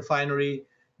bought that refinery.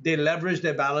 They leveraged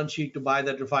their balance sheet to buy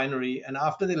that refinery. And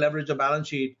after they leveraged the balance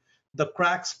sheet, the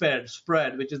crack spread,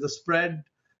 which is the spread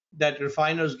that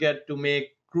refiners get to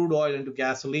make crude oil into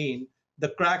gasoline, the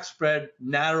crack spread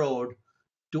narrowed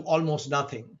to almost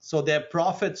nothing. So their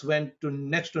profits went to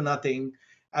next to nothing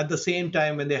at the same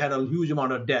time when they had a huge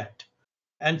amount of debt.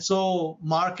 And so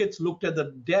markets looked at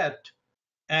the debt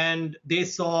and they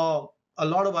saw a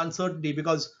lot of uncertainty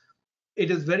because it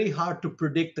is very hard to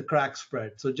predict the crack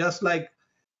spread. So just like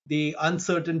the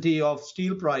uncertainty of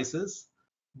steel prices,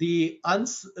 the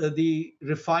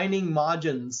refining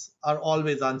margins are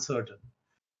always uncertain.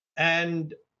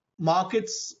 And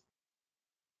markets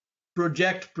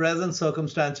project present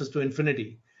circumstances to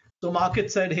infinity. So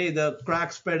markets said, hey, the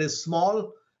crack spread is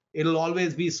small. It'll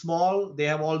always be small. They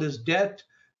have all this debt.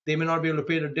 They may not be able to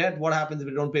pay the debt. What happens if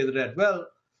they don't pay the debt? Well,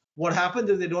 what happens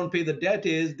if they don't pay the debt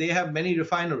is they have many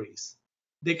refineries.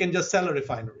 They can just sell a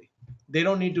refinery. They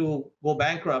don't need to go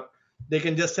bankrupt. They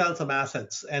can just sell some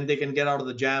assets and they can get out of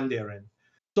the jam they're in.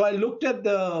 So I looked at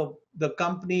the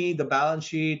company, the balance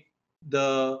sheet,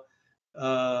 uh,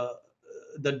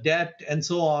 the debt, and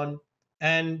so on.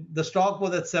 And the stock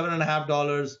was at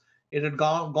 $7.50. It had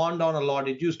gone down a lot.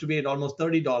 It used to be at almost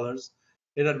 $30.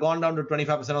 It had gone down to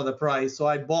 25% of the price. So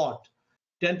I bought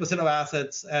 10% of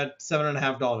assets at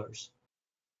 $7.50.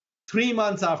 3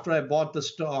 months after I bought the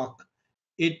stock,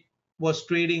 it was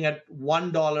trading at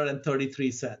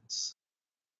 $1.33.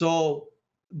 So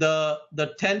the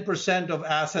 10% of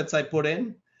assets I put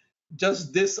in,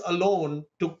 just this alone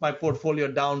took my portfolio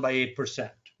down by 8%,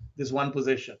 this one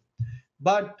position.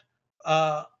 But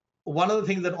one of the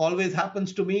things that always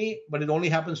happens to me, but it only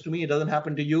happens to me, it doesn't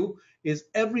happen to you, is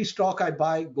every stock I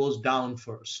buy goes down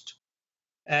first.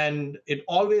 And it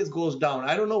always goes down.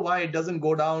 I don't know why it doesn't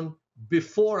go down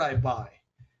before I buy,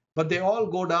 but they all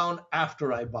go down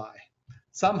after I buy.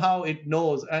 Somehow it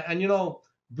knows. And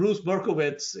Bruce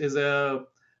Berkowitz is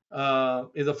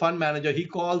a fund manager. He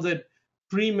calls it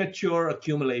premature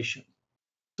accumulation.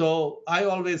 So I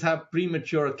always have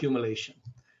premature accumulation.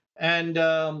 And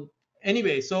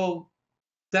anyway, so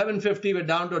 750, we're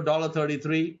down to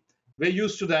 $1.33. We're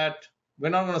used to that. We're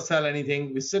not going to sell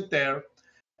anything. We sit there.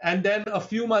 And then a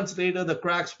few months later, the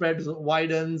crack spread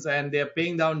widens and they're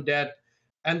paying down debt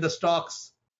and the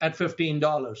stock's at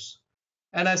 $15.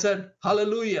 And I said,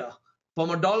 hallelujah, from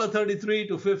 $1.33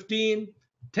 to 15,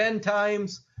 10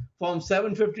 times, from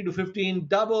 750 to 15,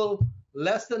 double,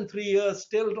 less than 3 years,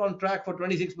 still on track for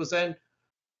 26%.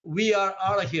 We are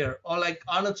out of here. Or like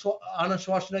Arnold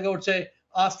Schwarzenegger would say,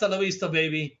 hasta la vista,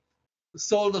 baby.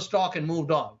 Sold the stock and moved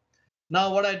on.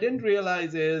 Now, what I didn't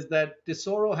realize is that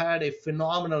Tesoro had a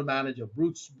phenomenal manager,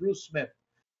 Bruce Smith.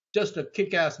 just a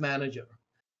kick-ass manager.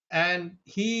 And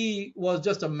he was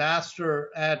just a master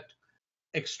at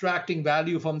extracting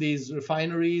value from these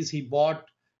refineries. He bought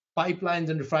pipelines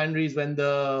and refineries when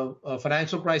the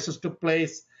financial crisis took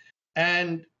place.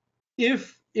 And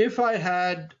if I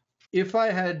had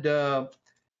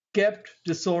kept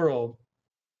Tesoro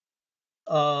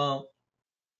uh,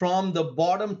 from the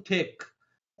bottom tick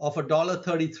of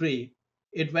 $1.33,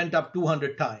 it went up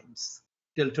 200 times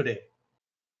till today.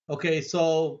 Okay,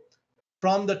 so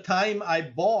from the time I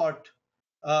bought,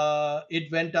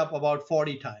 it went up about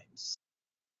 40 times.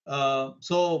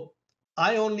 So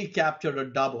I only captured a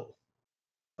double.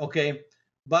 Okay,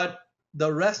 but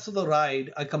the rest of the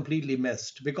ride I completely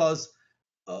missed because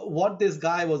what this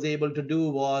guy was able to do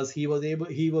was he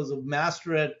was a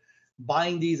master at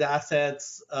buying these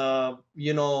assets,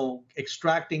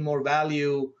 extracting more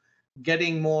value,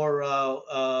 getting more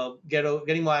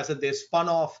assets. They spun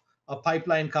off a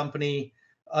pipeline company.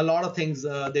 A lot of things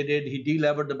they did. He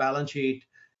delevered the balance sheet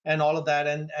and all of that,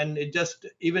 and it just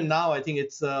even now I think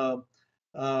it's done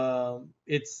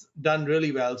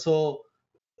really well. So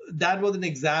that was an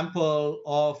example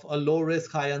of a low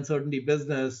risk, high uncertainty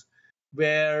business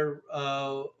where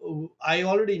I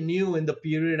already knew in the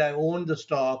period I owned the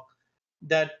stock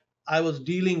that I was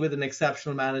dealing with an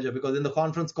exceptional manager because in the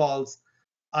conference calls,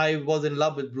 I was in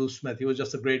love with Bruce Smith. He was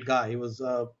just a great guy. He was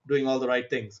doing all the right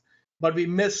things. But we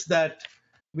missed that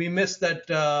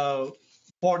 40x,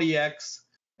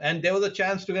 and there was a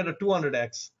chance to get a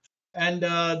 200x. And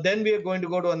then we are going to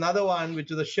go to another one,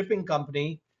 which is a shipping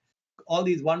company, all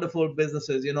these wonderful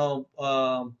businesses,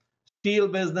 steel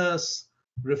business,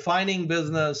 refining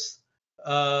business,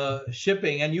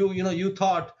 shipping. And you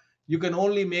thought you can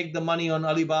only make the money on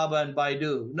Alibaba and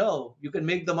Baidu. No, you can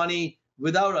make the money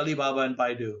without Alibaba and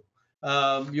Baidu.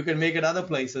 You can make it other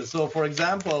places. So, for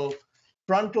example,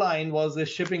 Frontline was a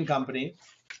shipping company,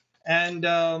 and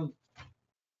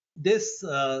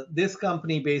this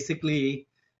company basically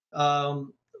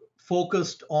um,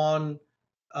 focused on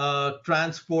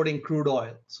transporting crude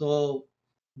oil. So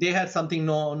they had something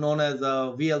known as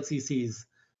VLCCs,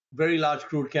 very large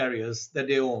crude carriers that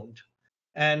they owned.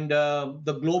 And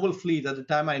the global fleet at the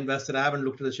time I invested, I haven't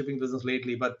looked at the shipping business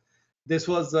lately, but this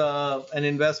was an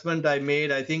investment I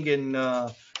made, I think, in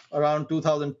around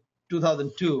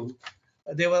 2002.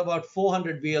 There were about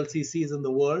 400 VLCCs in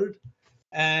the world,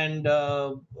 and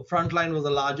Frontline was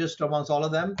the largest amongst all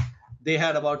of them. They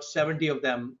had about 70 of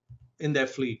them in their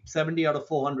fleet. 70 out of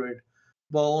 400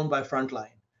 were owned by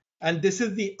Frontline. And this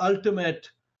is the ultimate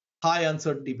high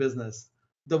uncertainty business.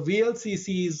 The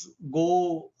VLCCs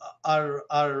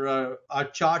are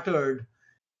chartered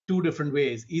two different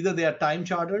ways. Either they are time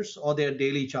charters or they are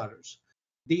daily charters.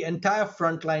 The entire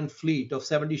Frontline fleet of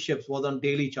 70 ships was on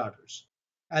daily charters.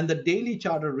 And the daily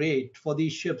charter rate for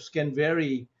these ships can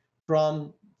vary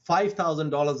from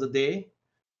 $5,000 a day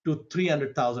to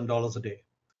 $300,000 a day.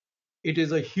 It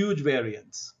is a huge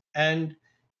variance. And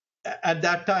at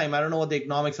that time, I don't know what the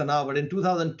economics are now, but in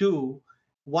 2002,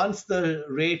 once the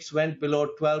rates went below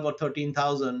 12 or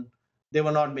 13,000, they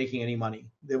were not making any money.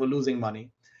 They were losing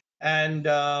money. And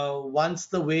once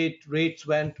the rates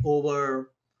went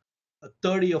over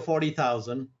 30 or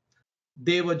 40,000,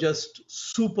 they were just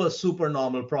super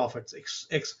normal profits,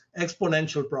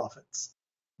 exponential profits.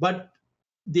 But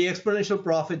the exponential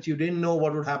profits, you didn't know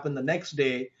what would happen the next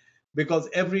day because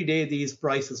every day these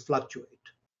prices fluctuate.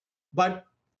 But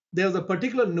there's a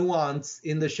particular nuance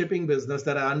in the shipping business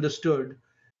that I understood.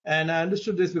 And I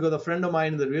understood this because a friend of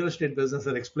mine in the real estate business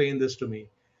had explained this to me.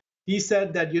 He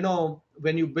said that,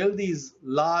 when you build these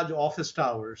large office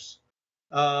towers,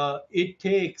 it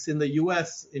takes in the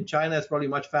US, in China, it's probably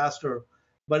much faster,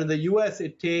 but in the US,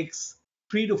 it takes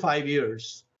 3 to 5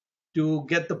 years to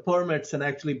get the permits and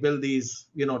actually build these,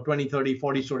 20, 30,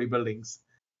 40-story buildings.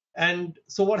 And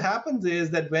so what happens is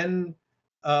that when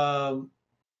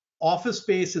office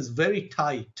space is very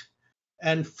tight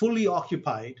and fully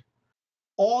occupied,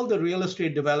 all the real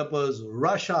estate developers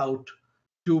rush out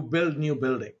to build new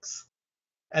buildings.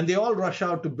 And they all rush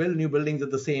out to build new buildings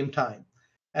at the same time.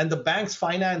 And the banks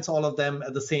finance all of them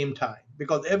at the same time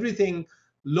because everything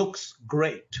looks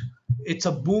great. It's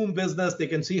a boom business. They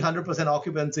can see 100%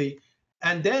 occupancy.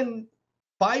 And then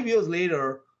 5 years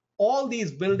later, all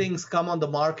these buildings come on the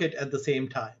market at the same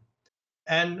time.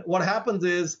 And what happens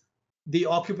is the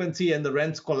occupancy and the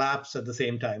rents collapse at the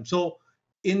same time. So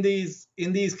in these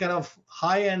kind of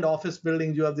high-end office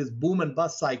buildings, you have this boom and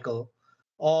bust cycle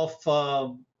of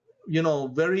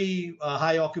very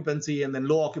high occupancy and then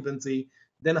low occupancy,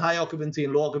 then high occupancy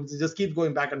and low occupancy. Just keeps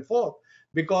going back and forth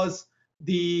because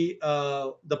the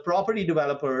property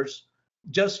developers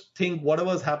just think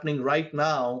whatever's happening right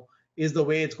now is the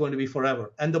way it's going to be forever.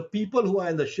 And the people who are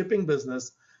in the shipping business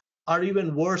are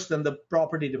even worse than the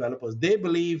property developers. They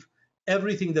believe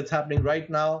everything that's happening right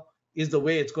now is the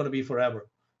way it's going to be forever.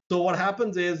 So what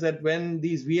happens is that when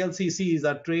these VLCCs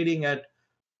are trading at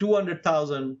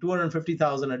 200,000,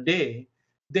 250,000 a day,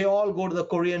 they all go to the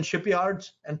Korean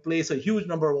shipyards and place a huge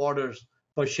number of orders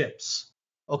for ships.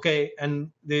 Okay,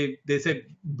 and they say,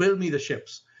 build me the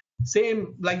ships.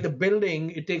 Same like the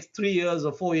building, it takes 3 years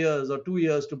or 4 years or 2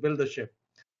 years to build the ship.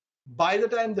 By the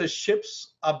time the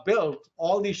ships are built,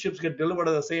 all these ships get delivered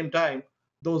at the same time,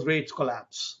 those rates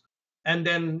collapse. And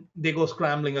then they go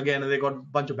scrambling again and they got a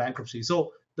bunch of bankruptcy.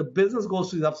 So the business goes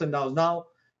through these ups and downs. Now,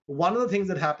 one of the things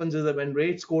that happens is that when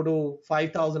rates go to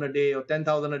 5,000 a day or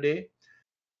 10,000 a day,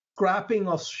 scrapping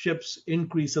of ships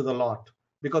increases a lot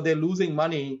because they're losing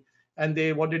money. And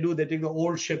what they do, they take the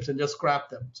old ships and just scrap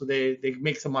them. So they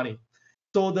make some money.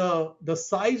 So the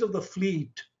size of the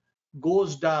fleet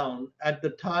goes down at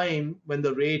the time when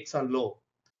the rates are low.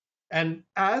 And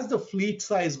as the fleet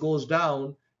size goes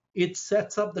down, it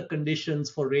sets up the conditions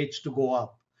for rates to go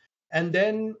up. And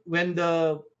then when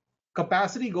the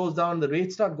capacity goes down, the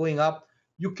rates start going up,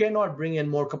 you cannot bring in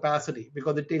more capacity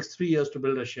because it takes 3 years to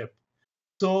build a ship.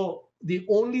 So the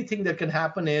only thing that can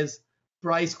happen is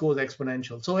price goes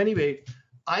exponential. So anyway,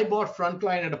 I bought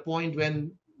Frontline at a point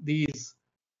when these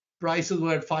prices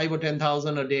were at 5 or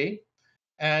 10,000 a day,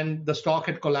 and the stock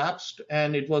had collapsed,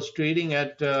 and it was trading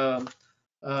at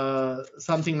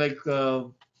something like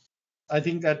I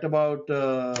think at about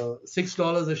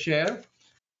 $6 a share.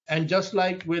 And just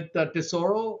like with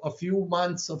Tesoro, a few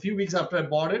weeks after I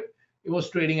bought it, it was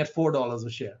trading at $4 a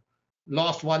share.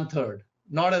 Lost 1/3.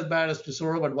 Not as bad as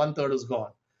Tesoro, but 1/3 is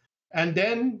gone. And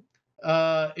then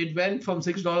it went from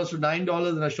 $6 to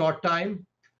 $9 in a short time.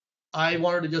 I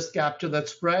wanted to just capture that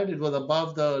spread. It was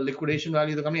above the liquidation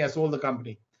value of the company. I sold the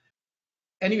company.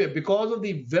 Anyway, because of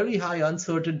the very high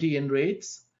uncertainty in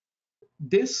rates,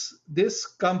 this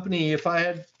company, if I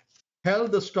had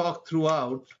held the stock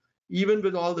throughout, even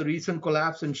with all the recent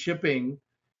collapse in shipping,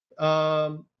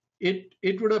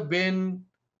 it would have been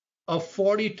a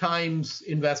 40 times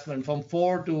investment from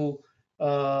 4 to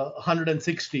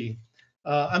 160.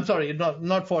 I'm sorry,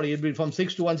 not 40. It'd be from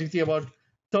 6 to 160, about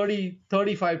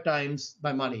 35 times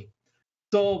my money.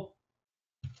 So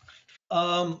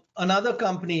another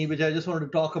company which I just wanted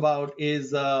to talk about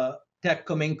is Tech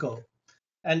Cominco.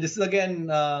 And this is again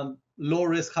low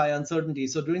risk, high uncertainty.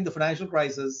 So during the financial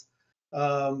crisis,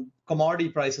 commodity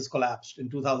prices collapsed in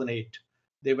 2008.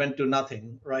 They went to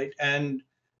nothing, right? And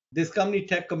this company,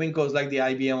 Tech Cominco, is like the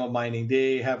IBM of mining.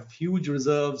 They have huge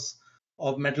reserves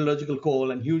of metallurgical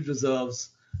coal and huge reserves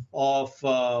of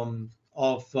iron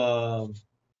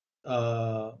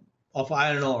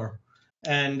ore,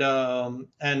 and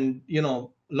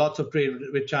lots of trade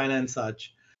with China and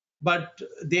such. But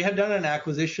they had done an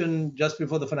acquisition just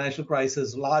before the financial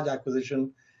crisis, large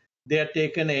acquisition. They had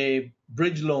taken a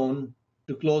bridge loan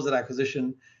to close that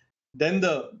acquisition. Then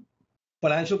the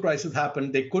financial crisis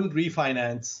happened. They couldn't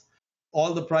refinance.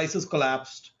 All the prices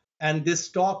collapsed, and this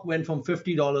stock went from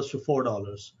 $50 to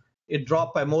 $4. It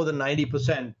dropped by more than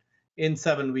 90% in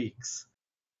 7 weeks.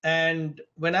 And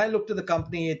when I looked at the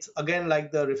company, it's again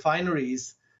like the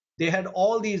refineries. They had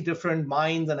all these different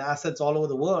mines and assets all over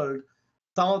the world.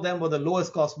 Some of them were the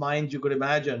lowest cost mines you could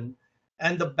imagine.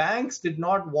 And the banks did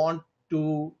not want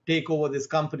to take over this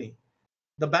company.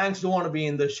 The banks don't want to be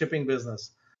in the shipping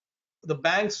business. The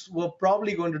banks were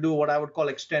probably going to do what I would call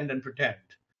extend and pretend,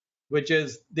 which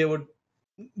is they would,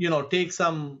 take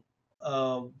some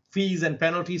fees and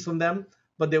penalties from them,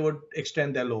 but they would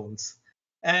extend their loans.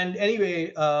 And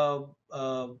anyway,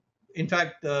 in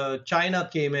fact, China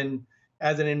came in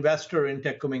as an investor in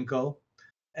Tech Cominco,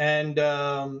 and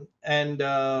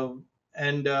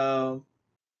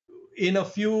in a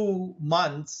few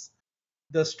months,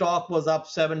 the stock was up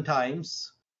 7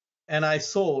 times, and I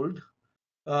sold.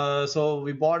 So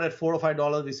we bought at $4 or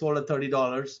 $5, we sold at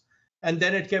 $30, and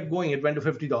then it kept going. It went to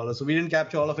 $50. So we didn't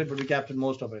capture all of it, but we captured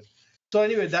most of it. So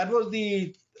anyway, that was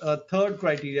the third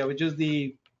criteria, which is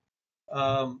the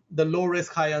low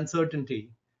risk, high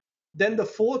uncertainty. Then the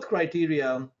fourth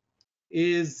criteria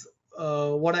is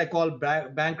what I call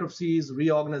bankruptcies,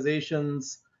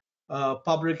 reorganizations,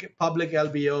 public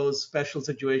LBOs, special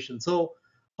situations. So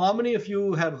how many of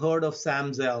you have heard of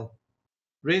Sam Zell?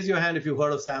 Raise your hand if you've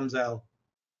heard of Sam Zell.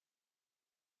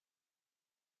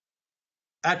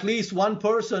 At least one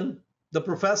person, the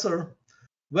professor.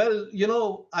 Well,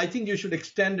 I think you should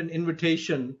extend an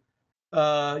invitation.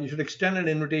 You should extend an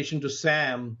invitation to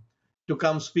Sam to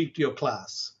come speak to your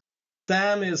class.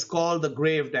 Sam is called the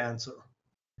grave dancer.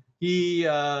 He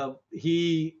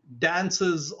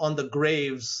dances on the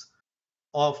graves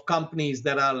of companies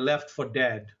that are left for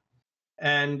dead.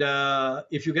 And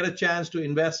if you get a chance to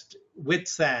invest with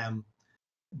Sam,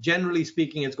 generally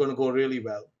speaking, it's going to go really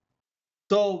well.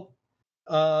 So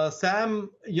Sam,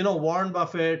 Warren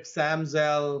Buffett, Sam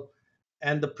Zell,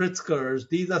 and the Pritzkers,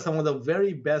 these are some of the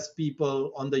very best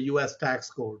people on the US tax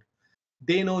code.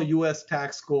 They know US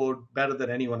tax code better than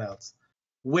anyone else,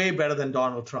 way better than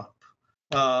Donald Trump.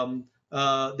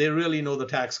 They really know the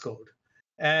tax code.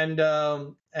 And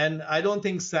I don't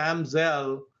think Sam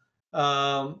Zell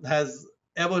has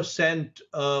ever sent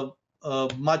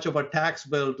much of a tax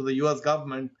bill to the US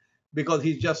government because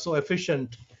he's just so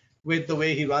efficient with the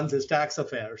way he runs his tax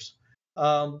affairs.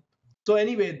 So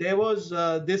anyway, there was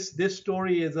this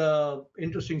story is a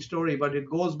interesting story, but it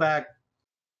goes back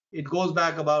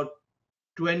about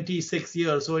 26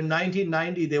 years. So in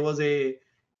 1990, there was a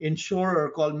insurer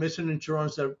called Mission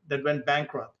Insurance that went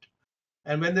bankrupt.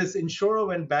 And when this insurer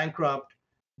went bankrupt,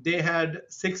 they had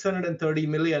 630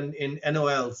 million in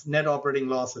NOLs, net operating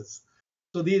losses.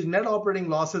 So these net operating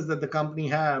losses that the company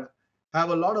have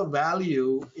a lot of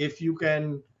value if you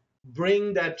can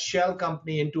bring that shell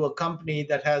company into a company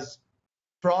that has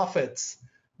profits,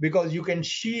 because you can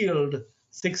shield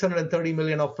 630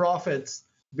 million of profits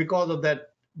because of that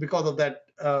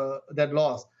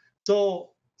loss. So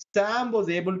Sam was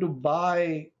able to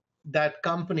buy that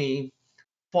company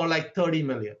for like 30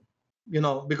 million,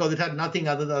 because it had nothing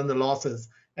other than the losses,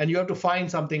 and you have to find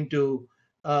something to.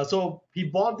 So he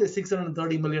bought the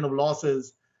 630 million of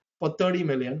losses for 30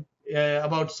 million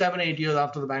about 7-8 years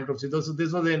after the bankruptcy.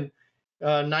 This was in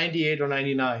 98 or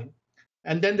 99.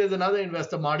 And then there's another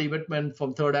investor, Marty Whitman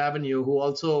from Third Avenue, who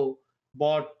also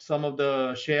bought some of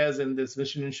the shares in this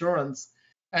Mission Insurance.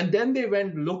 And then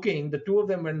the two of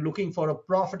them went looking for a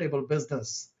profitable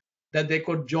business that they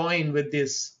could join with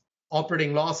these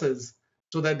operating losses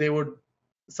so that they would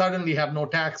suddenly have no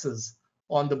taxes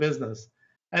on the business.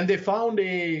 And they found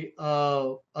a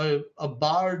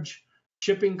barge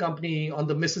shipping company on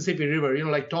the Mississippi River,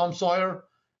 like Tom Sawyer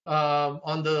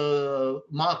on the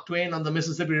Mark Twain on the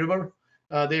Mississippi River.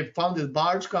 They found this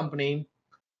barge company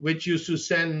which used to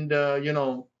send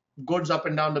goods up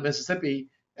and down the Mississippi,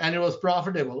 and it was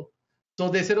profitable. So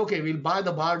they said, okay, we'll buy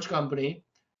the barge company,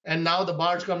 and now the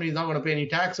barge company is not going to pay any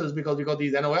taxes because we got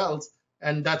these NOLs,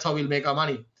 and that's how we'll make our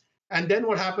money. And then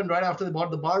what happened right after they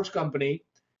bought the barge company,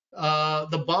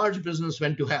 the barge business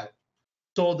went to hell.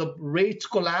 So the rates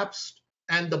collapsed,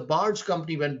 and the barge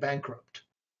company went bankrupt.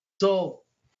 So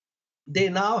they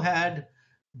now had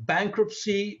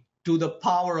bankruptcy to the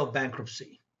power of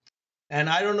bankruptcy. And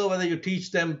I don't know whether you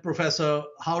teach them, Professor,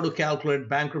 how to calculate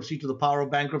bankruptcy to the power of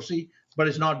bankruptcy, but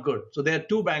it's not good. So there are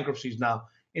two bankruptcies now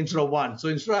instead of one. So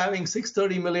instead of having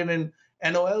 630 million in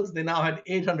NOLs, they now had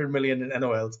 800 million in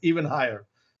NOLs, even higher.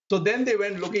 So then they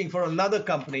went looking for another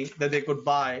company that they could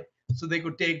buy so they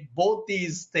could take both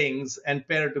these things and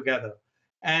pair it together.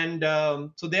 And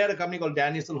so they had a company called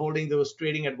Danielson Holdings that was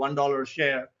trading at $1 a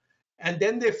share. And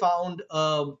then they found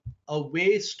a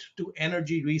waste to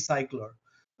energy recycler.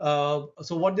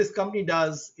 So what this company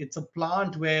does, it's a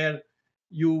plant where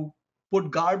you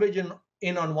put garbage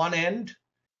in on one end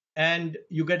and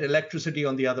you get electricity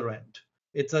on the other end.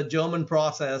 It's a German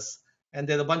process, and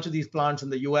there's a bunch of these plants in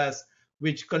the US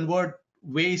which convert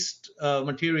waste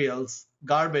materials,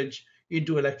 garbage,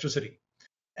 into electricity.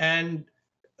 And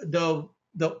the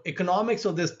economics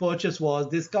of this purchase was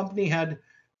this company had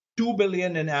 2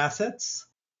 billion in assets,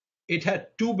 it had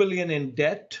 2 billion in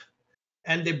debt,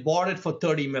 and they bought it for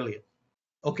 30 million.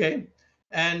 Okay,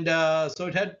 and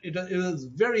so it was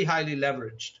very highly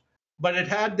leveraged, but it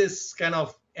had this kind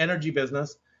of energy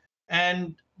business,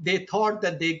 and they thought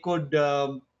that they could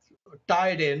tie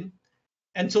it in,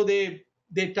 and so they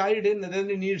tied it in, and then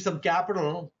they needed some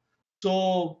capital.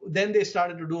 So then they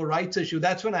started to do a rights issue.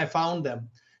 That's when I found them.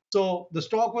 So the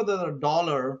stock was at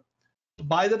 $1.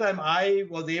 By the time I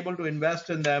was able to invest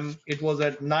in them, it was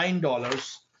at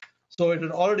 $9. So it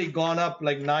had already gone up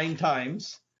like 9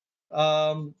 times.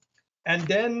 And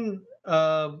then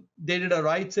they did a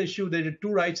rights issue. They did 2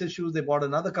 rights issues. They bought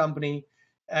another company.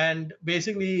 And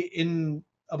basically in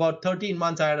about 13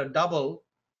 months, I had a double,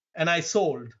 and I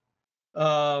sold.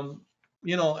 And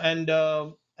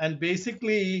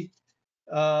basically,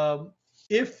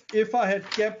 if I had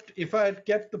kept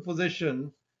the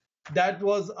position, that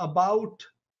was about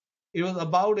a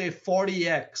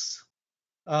 40x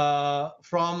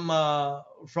from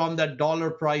that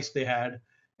dollar price they had,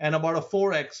 and about a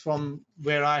 4x from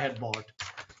where I had bought.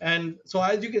 And so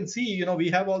as you can see, we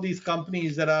have all these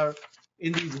companies that are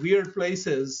in these weird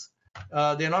places.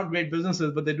 They're not great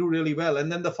businesses, but they do really well.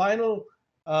 And then the final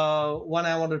one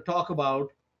I want to talk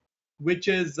about, which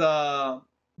is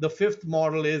the fifth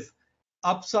model is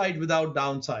upside without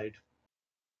downside.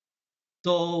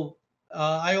 So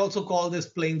I also call this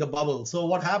playing the bubble. So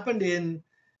what happened in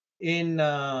in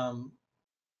the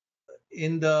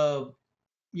in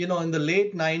the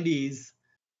late 90s,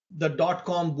 the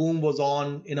dot-com boom was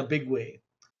on in a big way,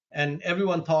 and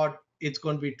everyone thought it's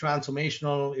going to be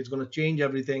transformational, it's going to change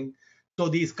everything. So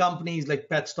these companies like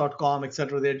pets.com,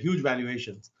 etc., they had huge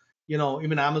valuations.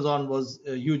 Even Amazon was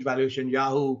a huge valuation,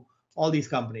 Yahoo, all these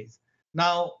companies.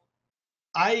 Now,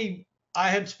 I I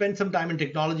had spent some time in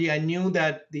technology. I knew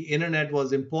that the internet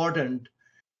was important,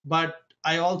 but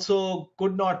I also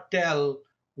could not tell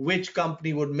which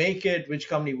company would make it, which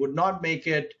company would not make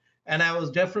it, and I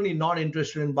was definitely not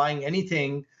interested in buying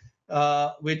anything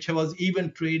which was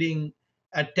even trading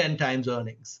at 10 times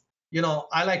earnings.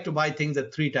 I like to buy things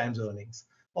at 3 times earnings,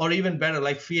 or even better,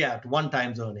 like Fiat, 1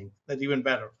 times earnings. That's even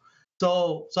better.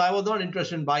 So I was not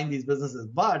interested in buying these businesses,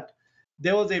 but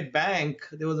there was a bank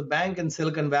in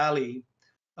Silicon Valley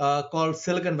called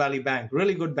Silicon Valley Bank,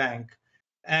 really good bank,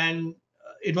 and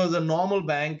it was a normal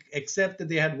bank, except that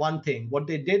they had one thing. What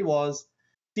they did was,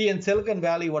 see, in Silicon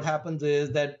Valley, what happens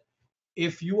is that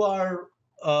if you are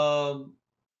uh,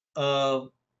 uh,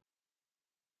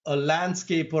 a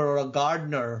landscaper or a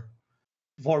gardener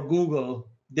for Google,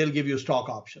 they'll give you stock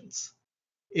options.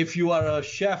 If you are a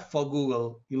chef for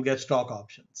Google, you'll get stock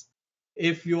options.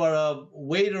 If you are a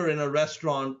waiter in a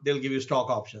restaurant, they'll give you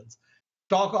stock options.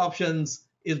 Stock options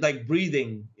is like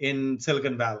breathing in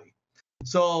Silicon Valley.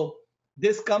 So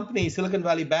this company, Silicon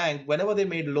Valley Bank, whenever they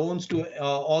made loans to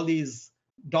all these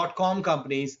dot-com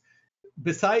companies,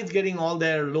 besides getting all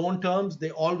their loan terms,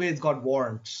 they always got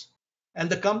warrants. And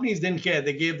the companies didn't care,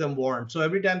 they gave them warrants. So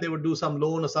every time they would do some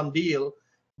loan or some deal,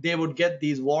 they would get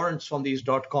these warrants from these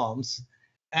dot coms.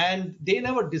 And they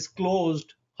never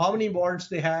disclosed how many warrants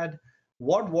they had,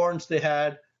 what warrants they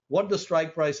had, what the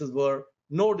strike prices were.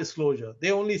 No disclosure.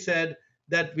 They only said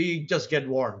that we just get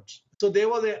warrants. So there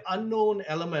was an unknown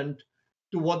element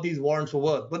to what these warrants were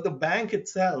worth. But the bank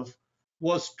itself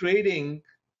was trading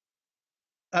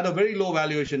at a very low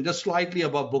valuation, just slightly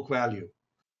above book value,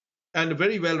 and a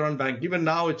very well run bank. Even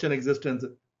now, it's in existence,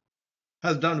 it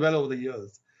has done well over the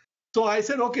years. So I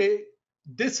said, okay,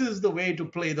 this is the way to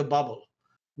play the bubble,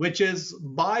 which is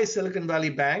buy Silicon Valley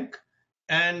Bank.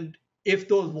 And if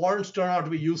those warrants turn out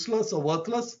to be useless or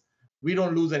worthless, we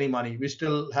don't lose any money. We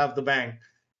still have the bank.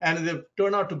 And if they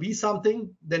turn out to be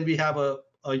something, then we have a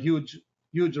huge,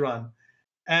 huge run.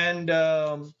 And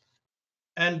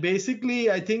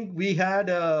basically, I think we had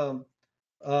a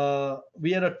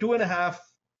 2.5.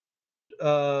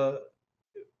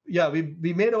 Yeah,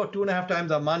 we made about 2.5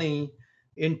 times our money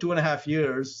in 2.5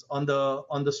 years on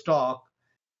the stock.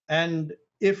 And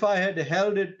if I had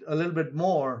held it a little bit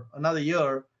more, another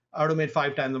year, I would have made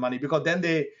 5 times the money, because then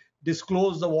they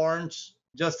disclosed the warrants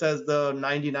just as the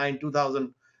 99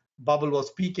 2000 bubble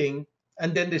was peaking,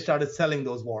 and then they started selling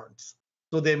those warrants.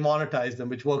 So they monetized them,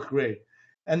 which worked great.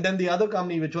 And then the other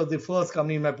company, which was the first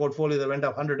company in my portfolio that went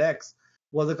up 100x,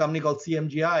 was a company called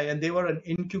CMGI, and they were an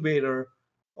incubator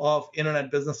of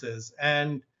internet businesses.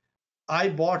 And I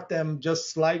bought them just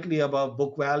slightly above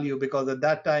book value, because at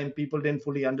that time people didn't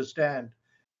fully understand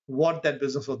what that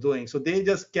business was doing. So they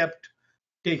just kept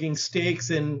taking stakes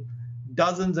in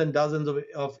dozens and dozens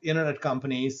of internet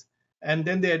companies. And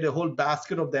then they had a whole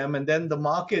basket of them. And then the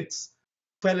markets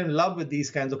fell in love with these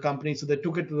kinds of companies. So they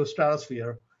took it to the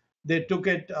stratosphere. They took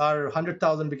it, our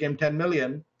 100,000 became 10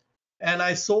 million. And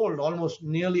I sold almost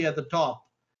nearly at the top.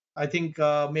 I think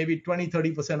maybe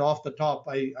 20-30% off the top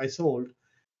I sold.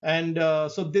 And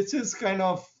so this is kind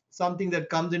of something that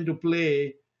comes into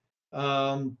play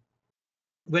um,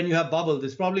 when you have bubbles.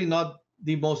 It's probably not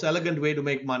the most elegant way to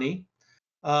make money,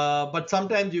 but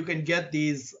sometimes you can get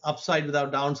these upside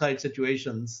without downside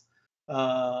situations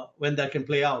when that can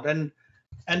play out. And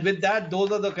with that,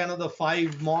 those are the kind of the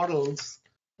 5 models.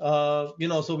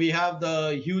 So we have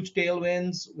the huge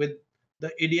tailwinds with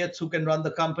the idiots who can run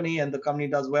the company and the company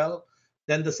does well.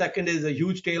 Then the second is a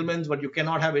huge tailwinds, but you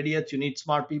cannot have idiots. You need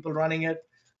smart people running it,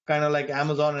 kind of like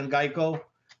Amazon and Geico.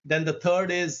 Then the third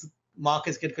is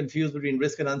markets get confused between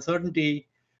risk and uncertainty.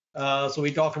 So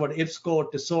we talked about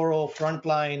IFSCO, Tesoro,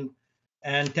 Frontline,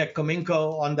 and Tech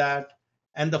Cominco on that.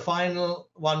 And the final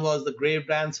one was the grave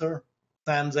dancer,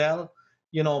 Sanzel.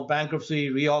 Bankruptcy,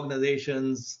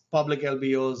 reorganizations, public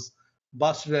LBOs,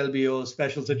 busted LBOs,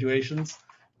 special situations,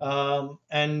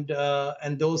 and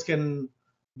those can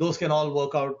all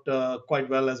work out quite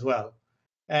well as well.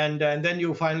 And then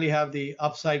you finally have the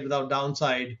upside without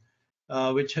downside,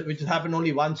 which has happened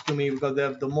only once to me, because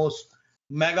the most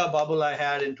mega bubble I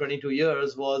had in 22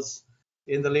 years was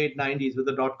in the late 90s with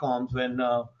the dot coms, when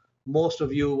most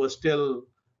of you were still,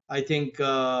 I think,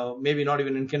 maybe not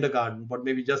even in kindergarten, but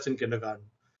maybe just in kindergarten.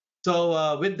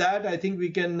 So with that, I think we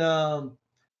can uh,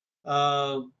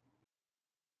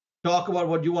 talk about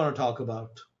what you want to talk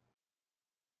about.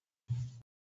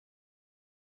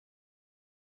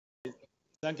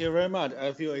 Thank you very much.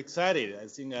 I feel excited. I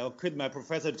think I'll quit my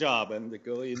professor job and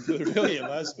go into real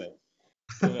investment.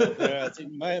 There are, I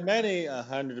think, many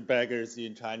hundred baggers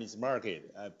in Chinese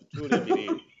market. I truly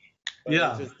believe, but we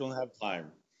Yeah. just don't have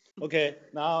time. Okay,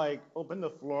 now I open the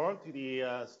floor to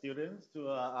the students to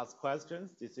ask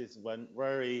questions. This is one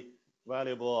very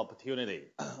valuable opportunity.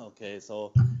 Okay,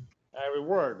 so every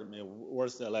word, I mean,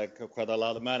 worth like quite a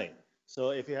lot of money.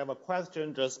 So if you have a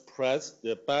question, just press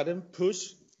the button,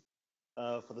 push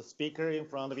for the speaker in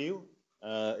front of you.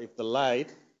 If the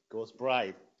light goes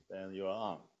bright, then you're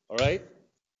on. All right?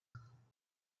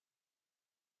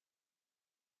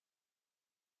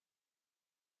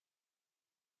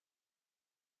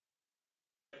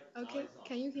 Okay,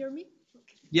 can you hear me?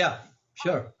 Okay. Yeah,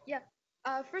 sure. Yeah.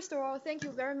 First of all, thank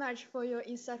you very much for your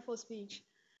insightful speech.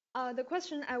 The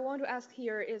question I want to ask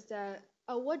here is that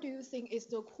what do you think is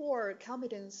the core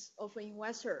competence of an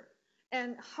investor?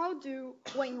 And how do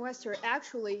one investor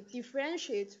actually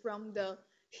differentiate from the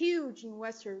huge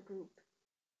investor group?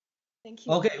 Thank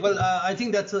you. Okay, well, I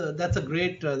think that's a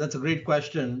great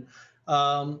question.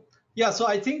 Um, yeah, so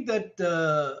I think that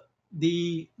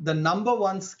the number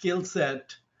one skill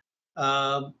set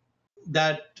uh,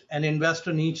 that an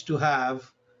investor needs to have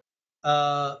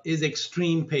is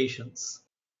extreme patience.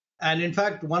 And in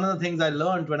fact, one of the things I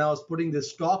learned when I was putting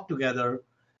this talk together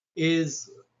is,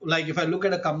 like, if I look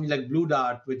at a company like Blue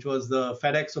Dart, which was the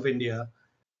FedEx of India,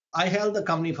 I held the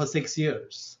company for 6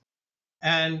 years,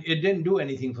 and it didn't do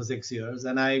anything for 6 years,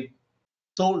 and I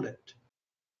sold it,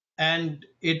 and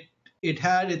it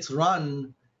had its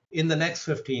run in the next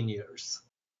 15 years,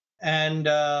 and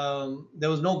there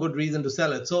was no good reason to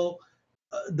sell it. So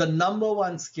the number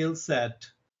one skill set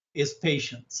is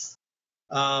patience.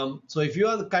 So if you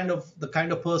are the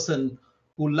kind of person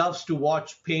who loves to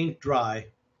watch paint dry,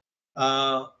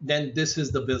 then this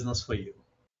is the business for you.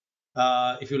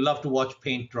 If you love to watch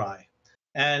paint dry,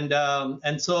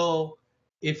 and so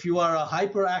if you are a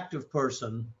hyperactive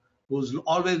person who's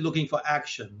always looking for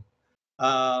action,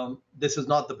 this is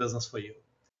not the business for you.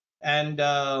 And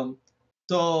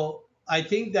so I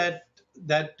think that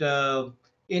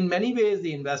in many ways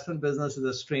the investment business is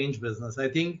a strange business. I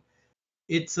think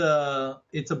it's a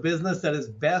business that is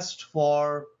best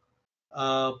for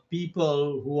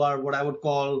people who are what I would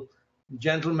call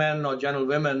gentlemen or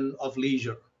gentlewomen of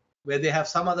leisure, where they have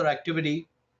some other activity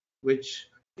which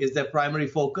is their primary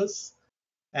focus,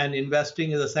 and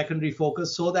investing is a secondary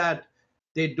focus, so that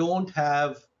they don't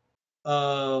have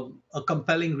a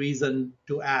compelling reason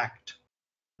to act.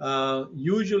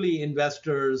 Usually,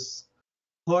 investors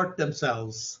hurt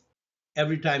themselves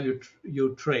every time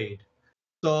you trade.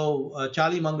 So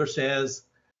Charlie Munger says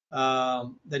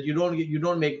that you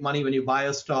don't make money when you buy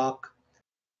a stock,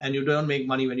 and you don't make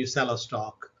money when you sell a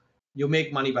stock. You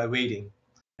make money by waiting.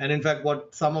 And in fact,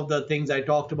 what some of the things I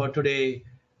talked about today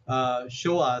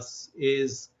show us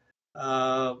is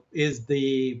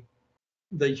the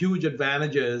huge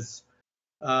advantages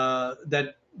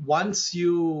that once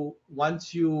you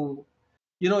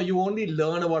you only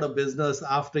learn about a business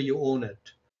after you own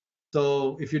it.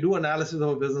 So if you do analysis of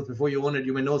a business before you own it,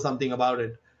 you may know something about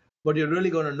it, but you're really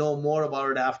going to know more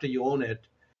about it after you own it.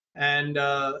 And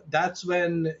that's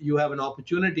when you have an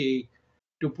opportunity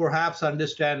to perhaps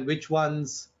understand which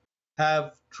ones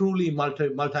have truly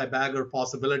multi-bagger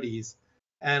possibilities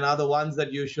and are the ones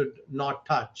that you should not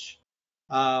touch.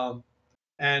 Um,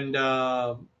 and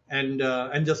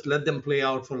and just let them play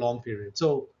out for long periods.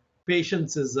 So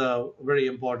patience is very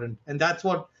important, and that's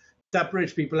what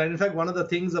separates people. And in fact, one of the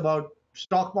things about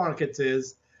stock markets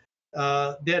is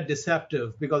they're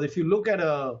deceptive, because if you look at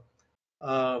uh,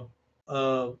 uh,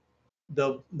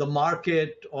 the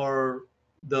market, or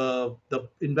the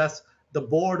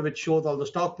board which shows all the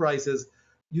stock prices,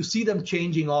 you see them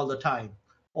changing all the time.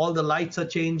 All the lights are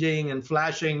changing and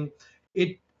flashing.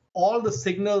 It all the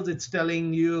signals it's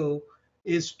telling you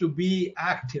is to be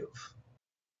active.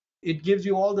 It gives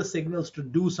you all the signals to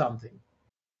do something.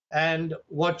 And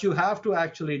what you have to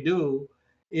actually do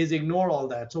is ignore all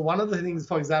that. So one of the things,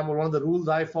 for example, one of the rules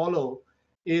I follow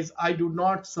is I do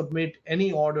not submit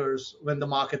any orders when the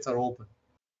markets are open.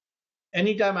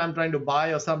 Anytime I'm trying to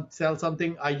buy or sell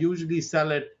something, I usually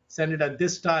send it at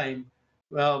this time,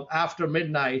 well, after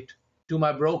midnight, to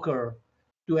my broker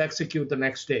to execute the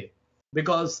next day,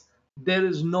 because there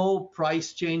is no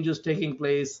price changes taking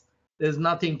place. There's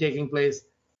nothing taking place.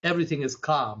 Everything is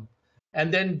calm.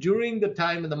 And then during the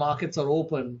time when the markets are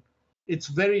open, it's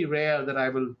very rare that I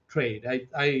will trade.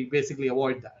 I basically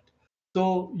avoid that.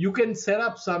 So you can set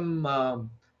up some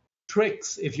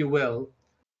tricks, if you will,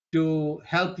 to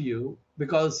help you,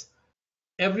 because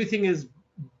everything is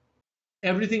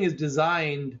everything is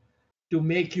designed to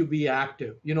make you be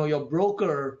active. Your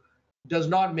broker does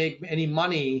not make any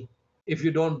money if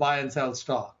you don't buy and sell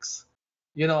stocks.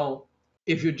 You know,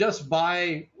 if you just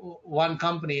buy one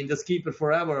company and just keep it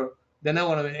forever, they're not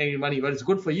going to make any money. But it's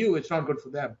good for you, it's not good for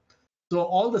them. So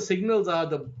all the signals are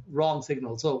the wrong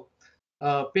signals. So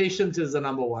patience is the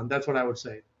number one. That's what I would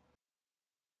say.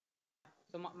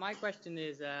 So my question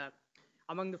is,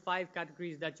 among the 5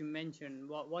 categories that you mentioned,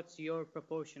 what's your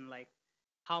proportion like?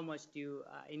 How much do you,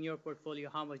 in your portfolio,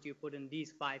 how much do you put in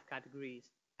these 5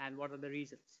 categories, and what are the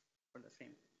reasons for the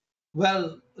same?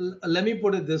 Well, let me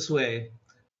put it this way.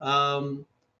 Um,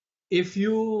 if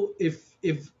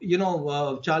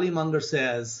Charlie Munger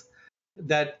says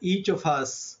that each of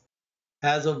us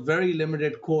has a very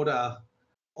limited quota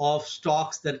of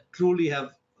stocks that truly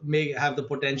may have the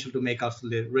potential to make us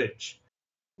rich.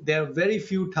 There are very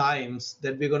few times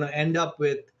that we're going to end up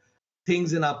with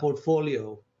things in our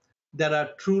portfolio that are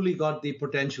truly got the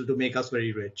potential to make us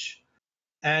very rich.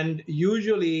 And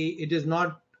usually it is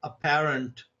not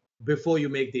apparent before you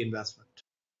make the investment.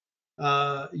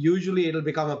 Usually it'll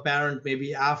become apparent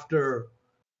maybe after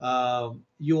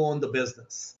you own the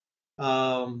business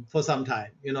for some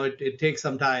time. It takes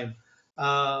some time.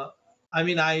 Uh, I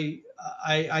mean, I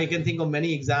can think of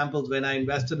many examples when I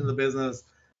invested in the business.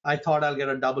 I thought I'll get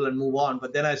a double and move on,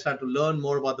 but then I started to learn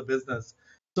more about the business.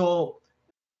 So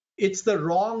it's the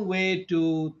wrong way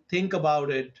to think about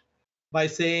it by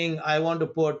saying I want to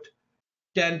put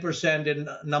 10% in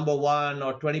number one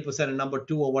or 20% in number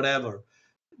two or whatever.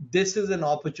 This is an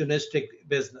opportunistic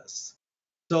business.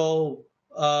 So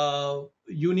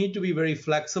you need to be very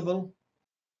flexible.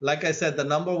 Like I said, the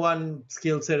number one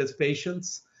skill set is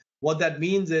patience. What that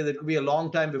means is it could be a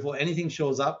long time before anything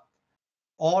shows up,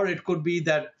 or it could be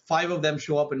that 5 of them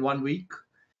show up in 1 week.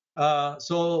 Like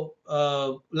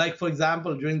for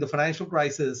example, during the financial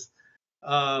crisis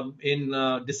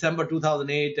in December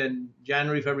 2008 and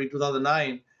January, February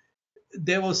 2009,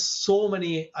 there was so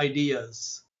many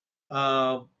ideas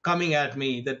coming at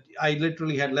me that I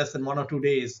literally had less than 1 or 2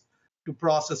 days to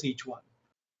process each one.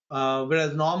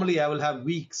 Whereas normally I will have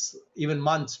weeks, even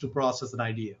months to process an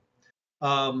idea.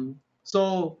 Um,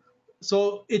 so,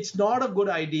 so it's not a good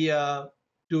idea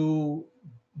to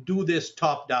do this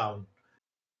top down.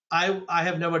 I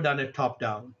have never done it top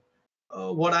down.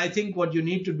 What I think what you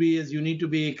need to be is you need to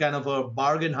be kind of a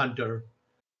bargain hunter.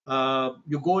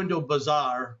 You go into a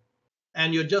bazaar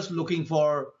and you're just looking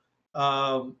for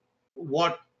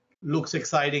what looks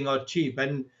exciting or cheap.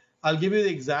 And I'll give you the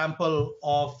example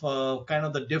of kind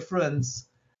of the difference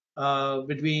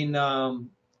between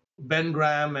Ben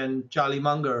Graham and Charlie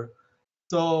Munger.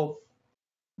 So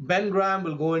Ben Graham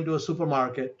will go into a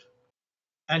supermarket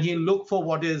and he'll look for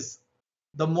what is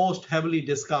the most heavily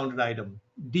discounted item,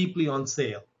 deeply on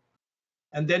sale.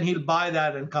 And then he'll buy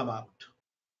that and come out.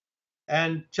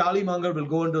 And Charlie Munger will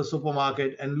go into a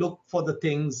supermarket and look for the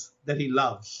things that he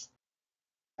loves.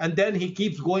 And then he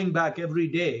keeps going back every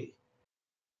day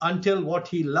until what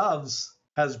he loves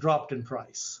has dropped in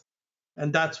price.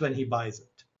 And that's when he buys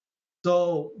it.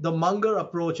 So the Munger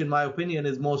approach, in my opinion,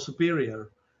 is more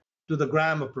superior to the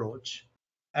Graham approach.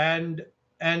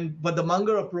 But the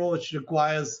Munger approach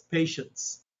requires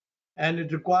patience. And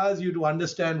it requires you to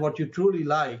understand what you truly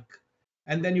like.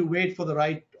 And then you wait for the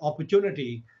right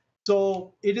opportunity.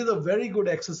 So it is a very good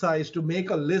exercise to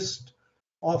make a list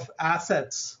of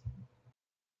assets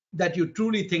that you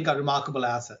truly think are remarkable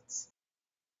assets,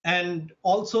 and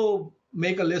also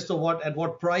make a list of at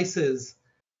what prices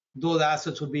those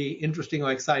assets would be interesting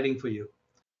or exciting for you.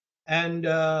 And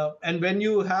when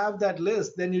you have that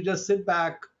list, then you just sit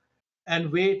back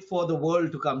and wait for the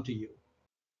world to come to you,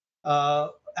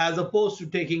 as opposed to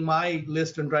taking my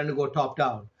list and trying to go top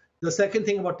down. The second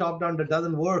thing about top down that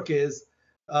doesn't work is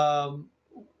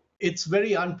it's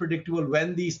very unpredictable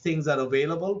when these things are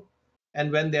available and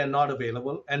when they're not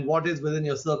available, and what is within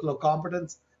your circle of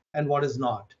competence and what is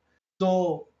not.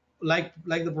 So like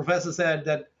the professor said,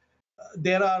 that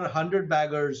there are 100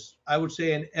 baggers, I would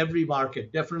say, in every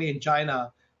market. Definitely in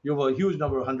China, you have a huge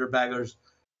number of 100 baggers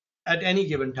at any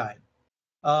given time.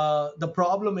 The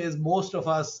problem is most of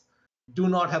us do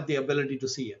not have the ability to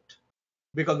see it,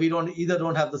 because we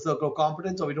don't have the circle of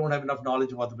competence, or we don't have enough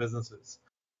knowledge of what the business is.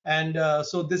 And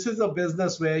so this is a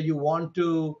business where you want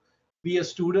to be a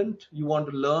student, you want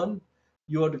to learn,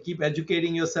 you want to keep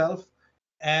educating yourself,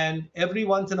 and every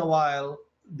once in a while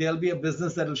there'll be a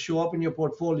business that will show up in your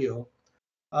portfolio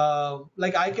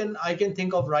Like I can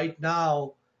think of right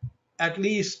now at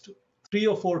least 3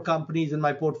 or 4 companies in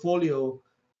my portfolio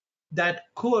that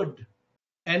could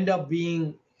end up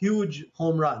being huge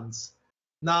home runs.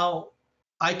 Now,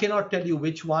 I cannot tell you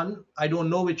which one. I don't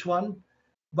know which one,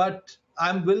 but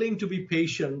I'm willing to be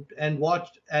patient and watch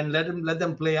and let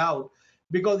them play out,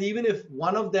 because even if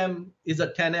one of them is a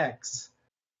 10x,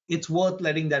 it's worth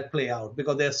letting that play out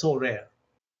because they're so rare.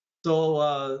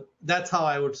 So that's how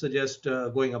I would suggest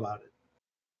going about it.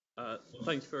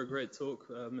 Thank you for a great talk,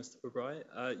 Mr. Pabrai.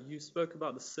 You spoke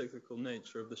about the cyclical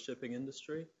nature of the shipping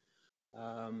industry.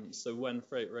 So when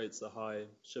freight rates are high,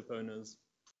 ship owners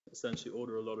essentially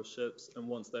order a lot of ships, and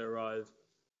once they arrive,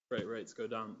 freight rates go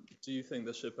down. Do you think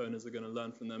the ship owners are going to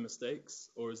learn from their mistakes,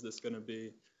 or is this going to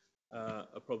be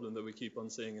a problem that we keep on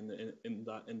seeing in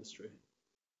that industry?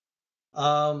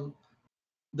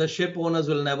 The ship owners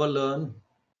will never learn.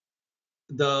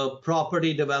 The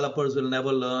property developers will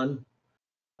never learn.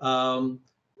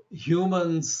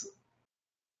 Humans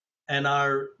and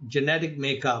our genetic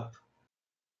makeup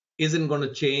isn't going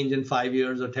to change in 5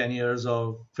 years or 10 years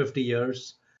or 50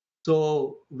 years.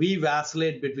 So we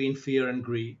vacillate between fear and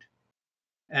greed.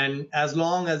 And as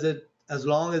long as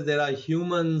there are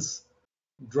humans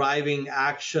driving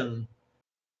action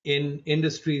in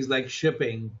industries like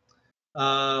shipping,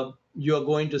 you're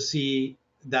going to see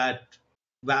that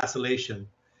vacillation.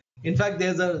 In fact,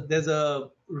 there's a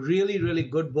really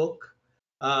good book.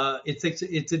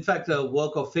 It's in fact a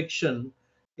work of fiction.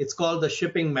 It's called The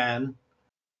Shipping Man.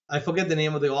 I forget the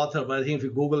name of the author, but I think if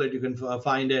you Google it, you can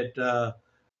find it.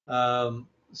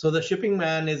 So The Shipping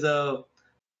Man is the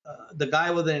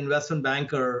guy was an investment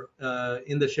banker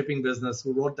in the shipping business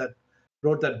who wrote that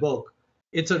book.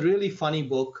 It's a really funny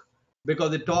book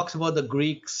because it talks about the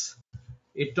Greeks,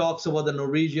 it talks about the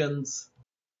Norwegians,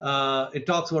 it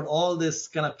talks about all this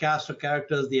kind of cast of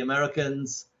characters, the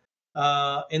Americans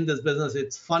in this business.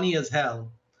 It's funny as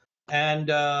hell, and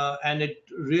it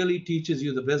really teaches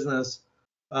you the business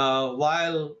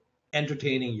while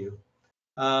entertaining you.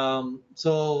 And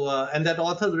that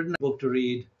author has written a book to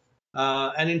read.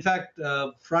 And in fact,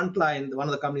 Frontline, one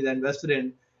of the companies I invested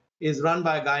in, is run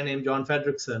by a guy named John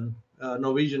Fredrickson, a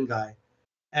Norwegian guy.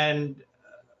 And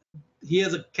he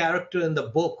has a character in the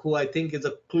book who I think is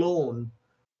a clone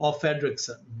of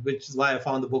Fredrickson, which is why I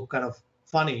found the book kind of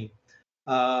funny.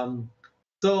 The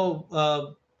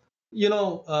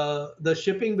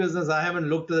shipping business, I haven't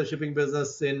looked at the shipping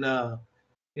business in a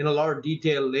lot of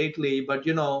detail lately, but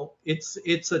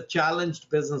it's a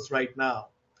challenged business right now.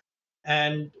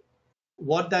 And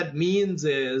what that means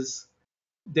is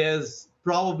there's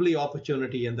probably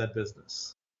opportunity in that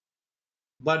business.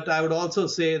 But I would also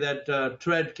say that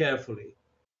tread carefully.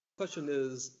 Question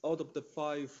is, out of the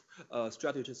 5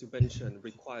 strategies you mentioned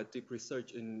require deep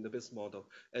research in the business model,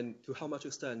 and to how much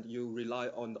extent you rely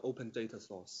on the open data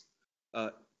source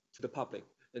to the public?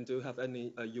 And do you have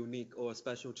any unique or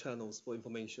special channels for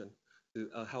information to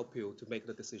help you to make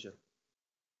the decision?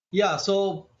 Yeah,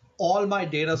 so all my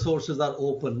data sources are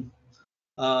open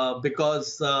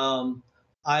because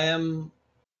I am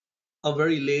a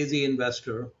very lazy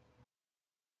investor.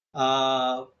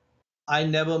 I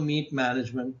never meet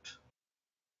management.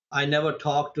 I never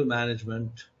talk to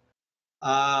management.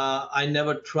 I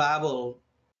never travel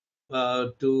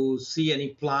to see any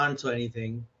plants or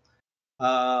anything.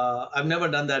 I've never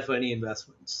done that for any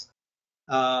investments.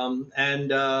 The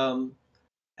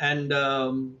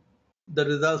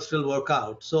results still work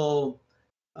out. So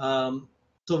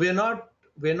we're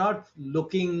not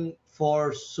looking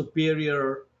for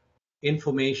superior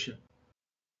information.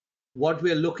 What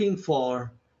we're looking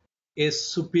for is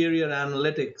superior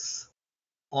analytics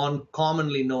on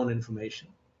commonly known information.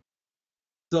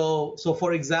 So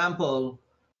for example,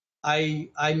 I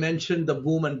mentioned the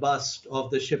boom and bust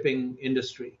of the shipping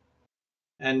industry.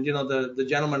 And the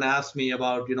gentleman asked me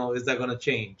about, is that going to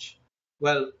change?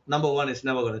 Well, number one, it's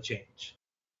never going to change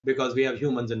because we have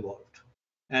humans involved,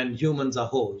 and humans are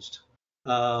hosed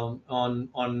on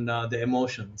the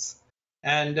emotions.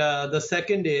 And the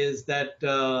second is that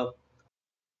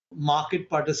market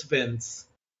participants,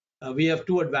 we have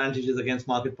 2 advantages against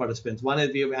market participants. One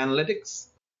is we have analytics,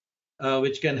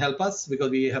 which can help us because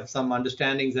we have some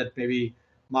understandings that maybe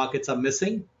markets are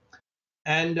missing.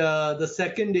 And the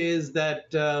second is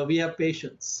that we have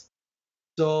patience.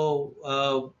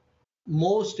 So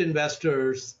most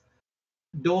investors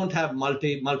don't have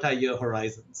multi-year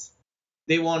horizons.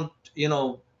 They want,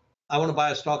 I want to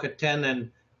buy a stock at 10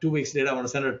 and 2 weeks later I want to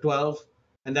sell it at 12,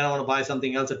 and then I want to buy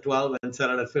something else at 12 and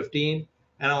sell it at 15,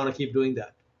 and I want to keep doing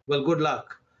that. Well, good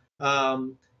luck.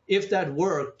 If that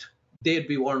worked, they'd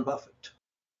be Warren Buffett,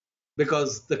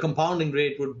 because the compounding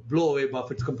rate would blow away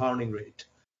Buffett's compounding rate.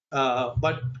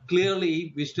 But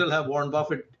clearly, we still have Warren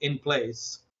Buffett in place.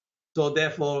 So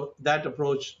therefore, that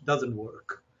approach doesn't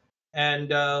work. And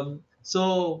so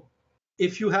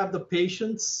if you have the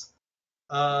patience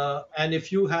and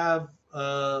if you have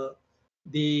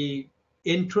the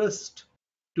interest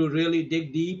to really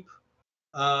dig deep,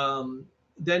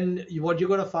 then what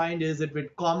you're going to find is that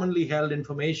with commonly held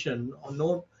information or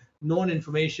known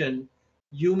information,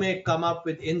 you may come up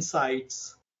with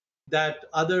insights that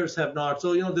others have not.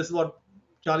 So, this is what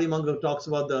Charlie Munger talks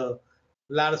about, the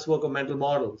lattice work of mental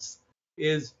models,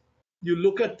 is you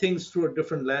look at things through a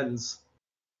different lens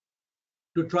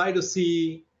to try to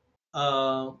see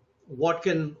what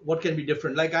can be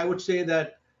different. Like I would say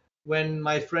that when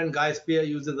my friend Guy Spear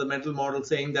uses the mental model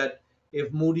saying that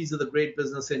if Moody's is a great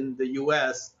business in the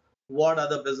US, what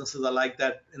other businesses are like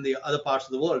that in the other parts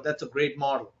of the world? That's a great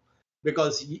model,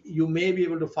 because you may be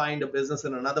able to find a business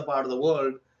in another part of the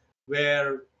world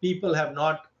where people have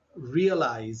not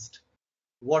realized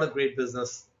what a great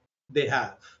business they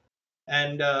have,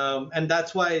 and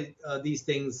that's why these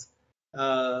things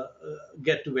uh,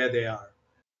 get to where they are.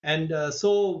 And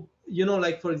so,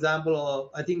 like for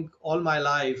example, I think all my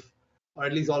life, or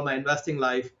at least all my investing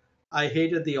life, I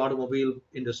hated the automobile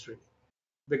industry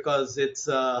because it's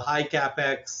high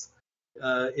capex,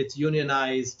 it's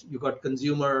unionized, you got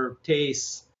consumer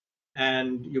tastes,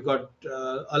 and you got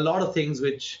a lot of things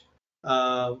which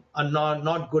are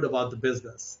not good about the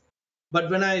business. But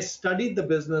when I studied the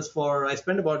business I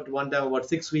spent about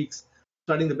 6 weeks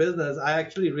studying the business, I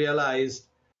actually realized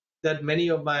that many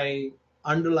of my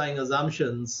underlying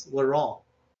assumptions were wrong.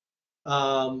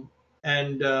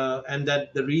 And that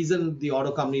the reason the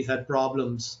auto companies had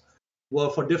problems were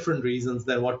for different reasons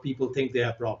than what people think they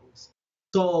have problems.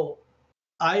 So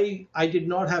I did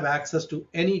not have access to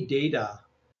any data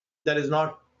that is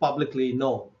not publicly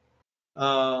known,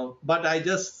 but I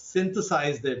just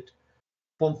synthesized it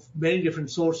from many different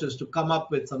sources to come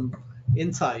up with some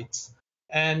insights,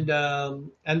 and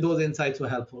those insights were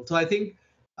helpful. So I think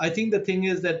the thing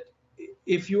is that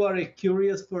if you are a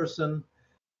curious person,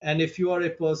 and if you are a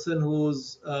person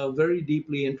who's very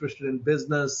deeply interested in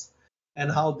business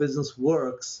and how business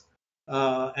works,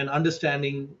 and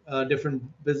understanding different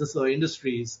business or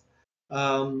industries,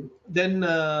 then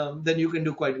you can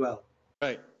do quite well.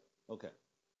 Right. Okay.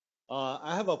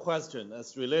 I have a question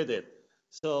that's related.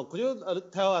 So could you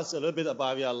tell us a little bit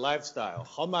about your lifestyle?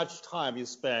 How much time you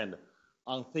spend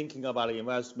on thinking about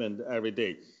investment every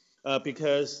day?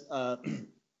 Because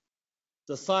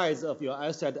the size of your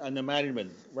asset under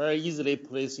management very easily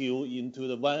place you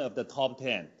into one of the top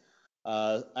 10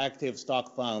 active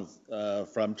stock funds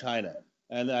from China.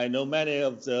 And I know many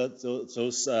of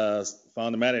those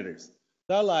fund managers.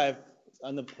 Their life is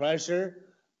under pressure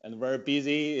and very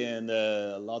busy and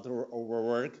a lot of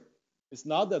overwork. It's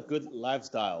not a good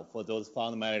lifestyle for those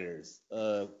fund managers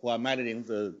who are managing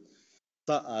the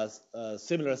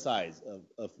similar size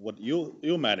of what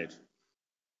you manage.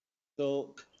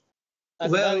 So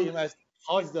as an early Well, investor,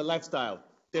 how is the lifestyle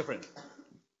different?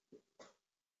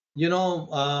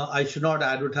 I should not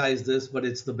advertise this, but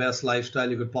it's the best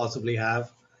lifestyle you could possibly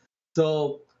have.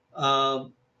 So, I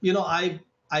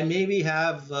maybe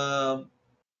have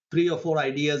 3 or 4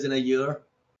 ideas in a year.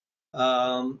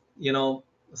 Um, you know,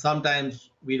 Sometimes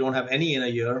we don't have any in a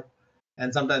year,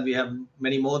 and sometimes we have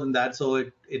many more than that. So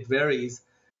it varies.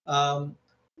 Um,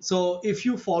 so if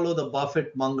you follow the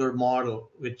Buffett Munger model,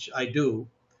 which I do,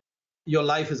 your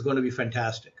life is going to be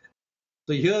fantastic.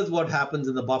 So here's what happens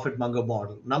in the Buffett Munger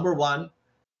model. Number one,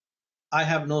 I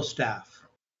have no staff.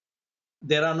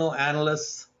 There are no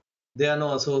analysts. There are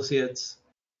no associates.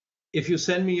 If you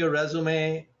send me your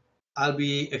resume, I'll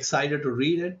be excited to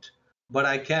read it, but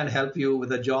I can't help you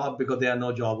with a job because there are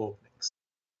no job openings,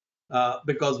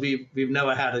 because we've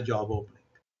never had a job opening.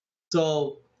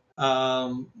 So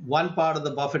one part of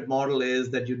the Buffett model is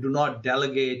that you do not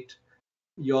delegate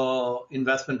your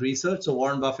investment research. So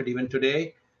Warren Buffett, even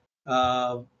today,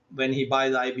 when he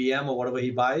buys IBM or whatever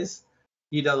he buys,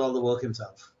 he does all the work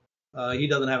himself. He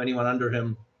doesn't have anyone under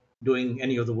him doing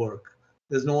any of the work.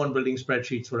 There's no one building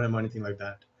spreadsheets for him or anything like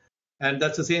that. And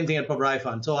that's the same thing at Pabrai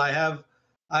Fund. So I have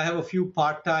a few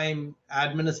part-time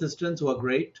admin assistants who are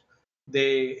great.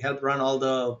 They help run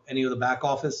any of the back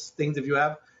office things if you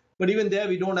have. But even there,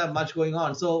 we don't have much going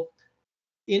on. So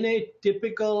in a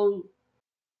typical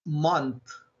month,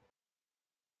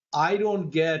 I don't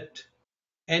get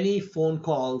any phone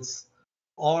calls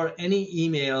or any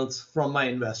emails from my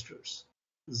investors.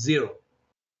 Zero.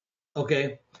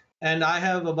 Okay. And I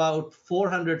have about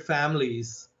 400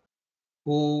 families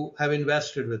who have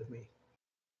invested with me.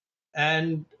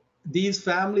 And these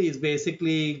families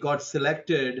basically got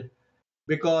selected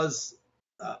because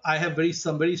I have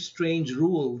some very strange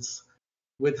rules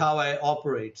with how I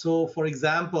operate. So, for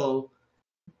example,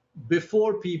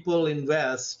 before people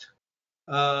invest,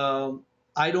 uh,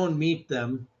 I don't meet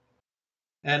them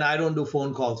and I don't do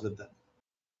phone calls with them.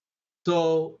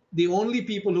 So the only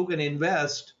people who can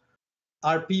invest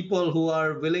are people who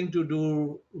are willing to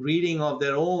do reading of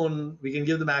their own. We can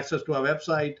give them access to our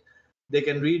website. They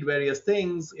can read various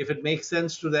things. If it makes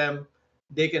sense to them,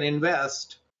 they can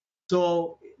invest.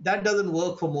 So that doesn't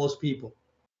work for most people.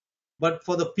 But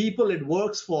for the people it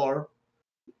works for,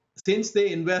 since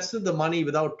they invested the money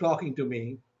without talking to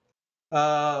me,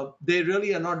 they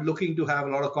really are not looking to have a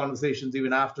lot of conversations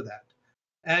even after that.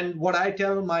 And what I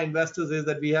tell my investors is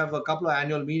that we have a couple of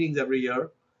annual meetings every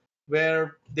year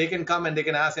where they can come and they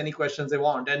can ask any questions they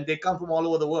want, and they come from all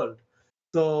over the world.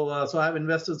 So I have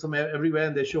investors from everywhere,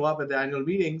 and they show up at the annual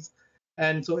meetings.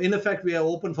 And so, in effect, we are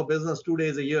open for business 2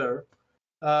 days a year.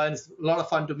 And it's a lot of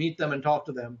fun to meet them and talk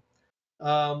to them.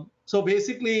 So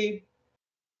basically,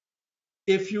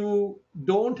 if you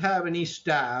don't have any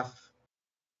staff,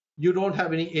 you don't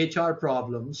have any HR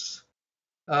problems,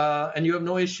 and you have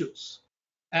no issues.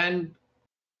 And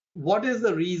what is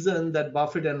the reason that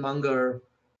Buffett and Munger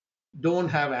don't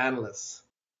have analysts?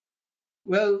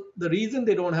 Well, the reason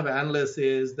they don't have analysts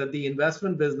is that the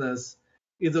investment business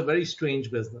is a very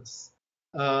strange business.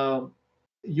 Uh,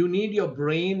 you need your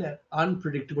brain at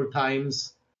unpredictable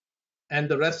times, and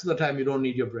the rest of the time you don't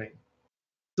need your brain.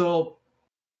 So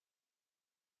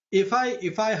if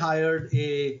I hired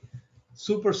a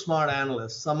super smart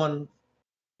analyst, someone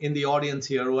in the audience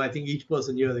here, who I think each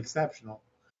person here is exceptional,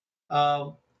 uh,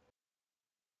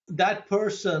 that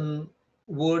person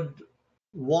would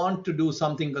want to do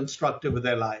something constructive with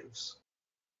their lives.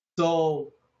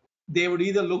 So they would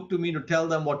either look to me to tell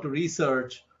them what to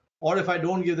research, or if I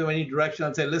don't give them any direction,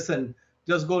 I'd say, listen,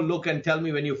 just go look and tell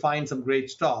me when you find some great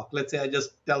stock. Let's say I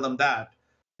just tell them that.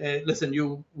 Listen,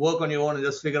 you work on your own and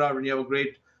just figure out when you have a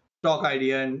great stock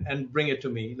idea and bring it to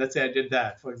me. Let's say I did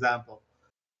that, for example.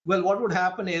 Well, what would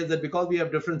happen is that because we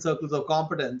have different circles of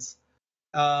competence,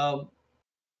 95%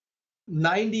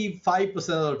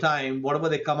 of the time, whatever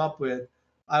they come up with,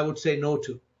 I would say no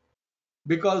to.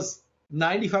 Because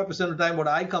 95% of the time, what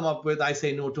I come up with, I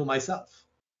say no to myself.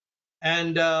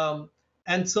 And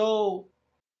so,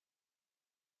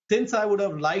 since I would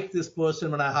have liked this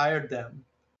person when I hired them,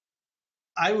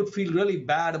 I would feel really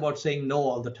bad about saying no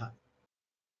all the time,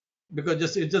 because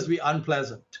it'd just be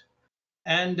unpleasant.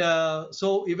 And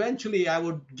so eventually I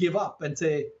would give up and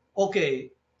say,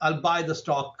 okay, I'll buy the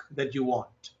stock that you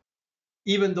want,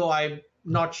 even though I'm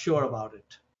not sure about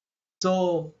it.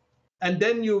 So, and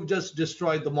then you've just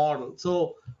destroyed the model.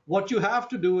 So what you have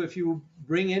to do if you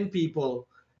bring in people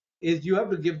is you have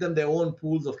to give them their own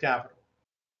pools of capital.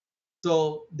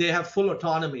 So they have full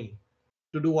autonomy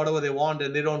to do whatever they want,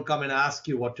 and they don't come and ask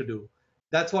you what to do.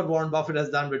 That's what Warren Buffett has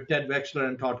done with Ted Wexler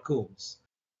and Todd Coombs.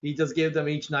 He just gave them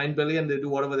each $9 billion. They do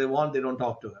whatever they want. They don't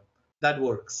talk to him. That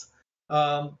works.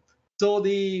 So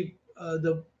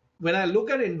when I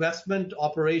look at investment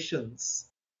operations,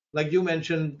 like you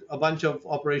mentioned, a bunch of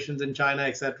operations in China,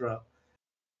 etc.,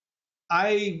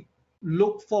 I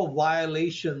look for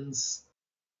violations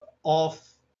of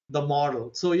the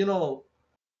model. So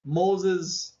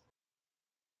Moses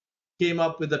came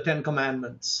up with the 10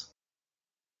 commandments.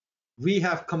 We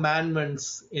have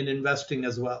commandments in investing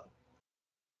as well.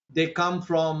 They come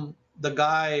from the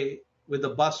guy with the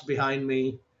bus behind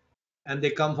me, and they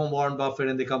come from Warren Buffett,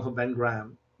 and they come from Ben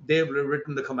Graham. They've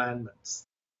written the commandments.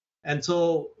 And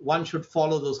so one should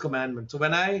follow those commandments. So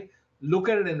when I look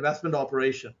at an investment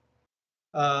operation,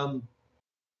 the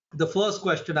first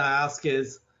question I ask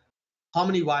is, how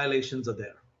many violations are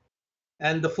there?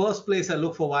 And the first place I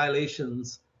look for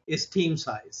violations is team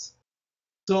size.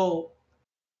 So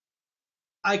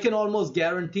I can almost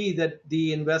guarantee that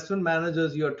the investment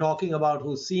managers you're talking about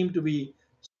who seem to be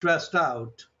stressed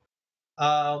out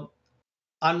are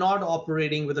not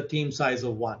operating with a team size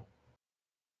of 1.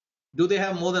 Do they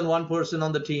have more than one person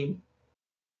on the team?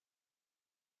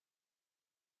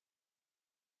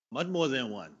 Much more than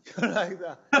one. Like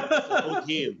the whole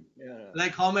team. Yeah.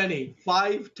 Like how many?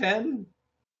 5, 10?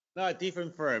 No,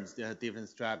 different firms, they have different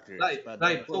structures. Right, but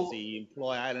right. Of course, the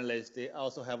employee analysts, they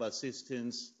also have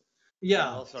assistants. Yeah.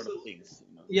 All sorts of things.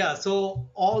 Yeah, so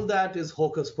all that is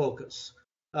hocus pocus.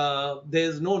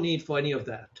 There's no need for any of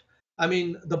that. I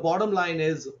mean, the bottom line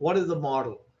is, what is the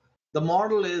model? The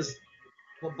model is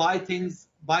buy things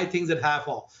at half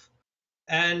off.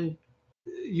 And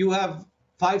you have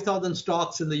 5,000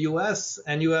 stocks in the US,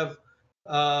 and you have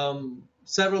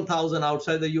several thousand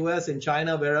outside the US, in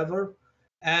China, wherever.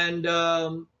 and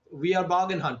we are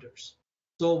bargain hunters.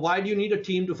 So why do you need a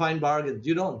team to find bargains?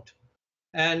 You don't.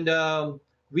 And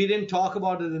we didn't talk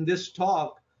about it in this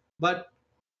talk, but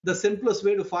the simplest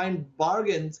way to find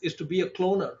bargains is to be a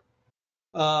cloner.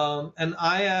 And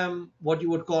I am what you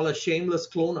would call a shameless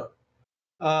cloner.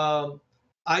 Um,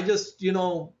 I just,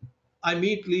 I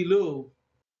meet Li Lu,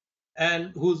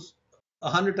 and who's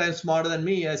 100 times smarter than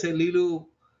me. I say, Li Lu,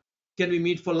 can we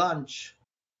meet for lunch?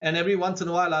 And every once in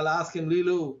a while, I'll ask him, Li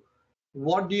Lu,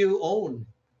 what do you own?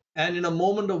 And in a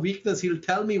moment of weakness, he'll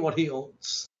tell me what he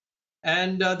owns.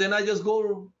 And then I just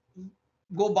go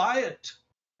buy it,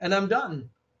 and I'm done.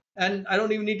 And I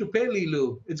don't even need to pay Li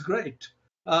Lu. It's great.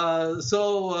 And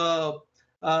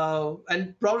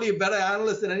probably a better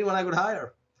analyst than anyone I could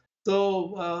hire.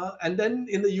 So, and then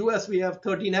in the US, we have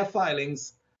 13F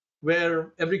filings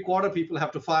where every quarter people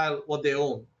have to file what they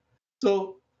own.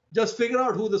 So just figure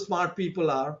out who the smart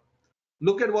people are,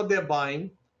 look at what they're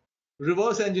buying,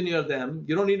 reverse engineer them.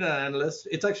 You don't need an analyst.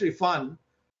 It's actually fun.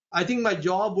 I think my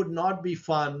job would not be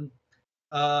fun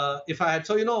if I had.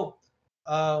 So,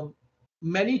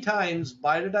 many times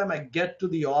by the time I get to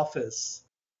the office,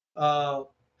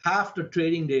 half the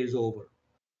trading day is over.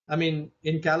 I mean,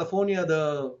 in California,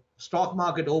 the stock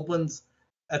market opens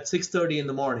at 6:30 in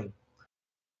the morning.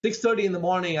 6:30 in the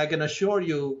morning, I can assure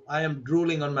you, I am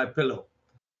drooling on my pillow.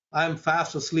 I am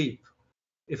fast asleep.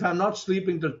 If I'm not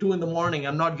sleeping till 2 in the morning,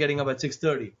 I'm not getting up at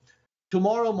 6:30.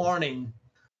 Tomorrow morning,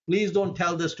 please don't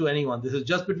tell this to anyone. This is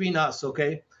just between us,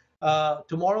 okay?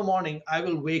 Tomorrow morning, I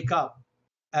will wake up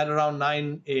at around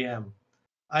 9 a.m.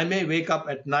 I may wake up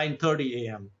at 9:30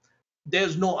 a.m.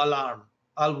 There's no alarm.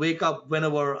 I'll wake up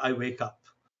whenever I wake up,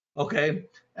 okay?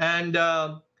 And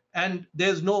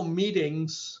there's no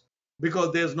meetings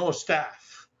because there's no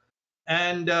staff.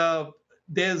 And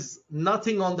there's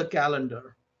nothing on the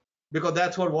calendar because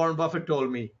that's what Warren Buffett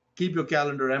told me. Keep your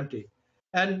calendar empty.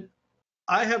 And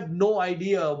I have no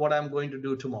idea what I'm going to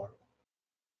do tomorrow.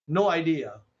 No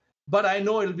idea. But I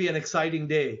know it'll be an exciting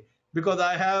day because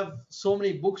I have so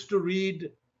many books to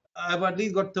read. I've at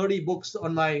least got 30 books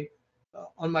on my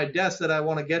desk that I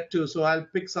want to get to. So I'll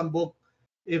pick some book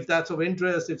if that's of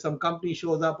interest. If some company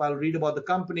shows up, I'll read about the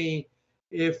company.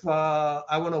 If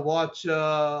I want to watch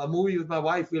a movie with my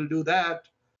wife, we'll do that.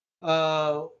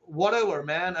 Whatever,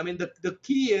 man. I mean, the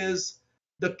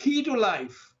key to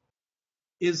life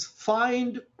is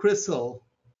find CRISIL,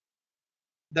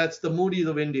 that's the Moody's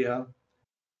of India,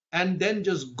 and then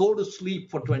just go to sleep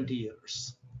for 20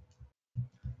 years.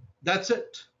 That's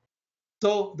it.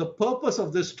 So the purpose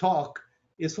of this talk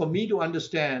is for me to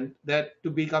understand that to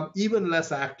become even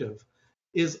less active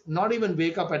is not even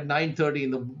wake up at 9:30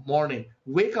 in the morning,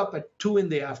 wake up at 2 in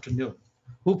the afternoon.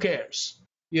 Who cares?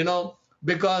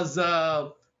 Because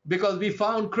we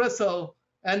found CRISIL,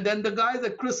 and then the guys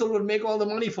at CRISIL will make all the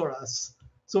money for us.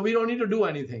 So we don't need to do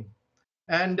anything.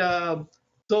 And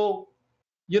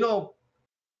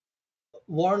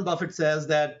Warren Buffett says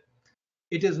that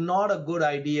it is not a good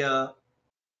idea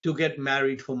to get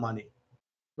married for money,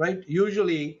 right?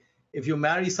 Usually, if you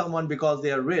marry someone because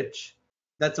they are rich,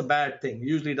 that's a bad thing.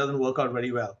 Usually it doesn't work out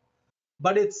very well.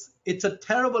 But it's a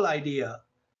terrible idea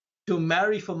to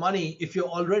marry for money if you're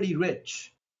already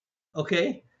rich,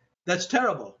 okay? That's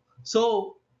terrible.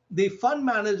 So the fund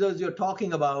managers you're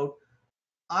talking about,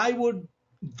 I would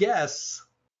guess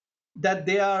that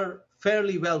they are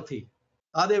fairly wealthy.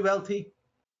 Are they wealthy?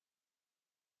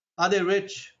 Are they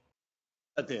rich?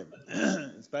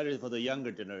 Especially for the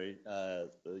younger generation,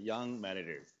 the young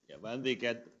managers. Yeah, when they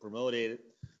get promoted,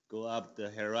 go up the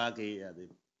hierarchy, they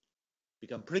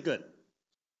become pretty good.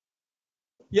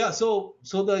 Yeah, so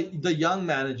the young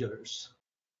managers,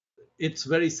 it's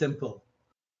very simple.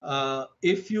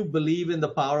 If you believe in the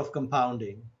power of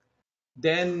compounding,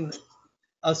 then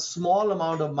a small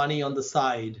amount of money on the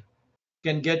side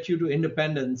can get you to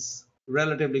independence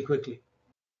relatively quickly.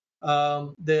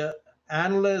 The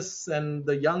analysts and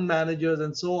the young managers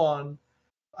and so on,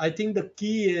 I think the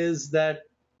key is that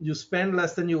you spend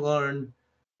less than you earn,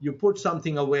 you put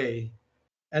something away,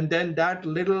 and then that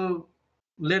little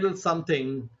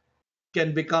something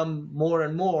can become more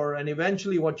and more. And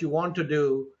eventually what you want to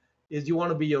do is you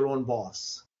want to be your own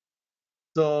boss.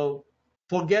 So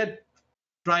forget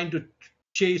trying to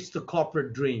chase the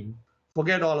corporate dream.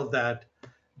 Forget all of that.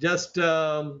 Just,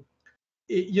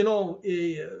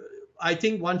 I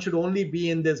think one should only be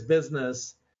in this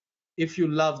business if you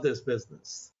love this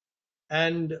business.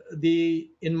 And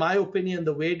in my opinion,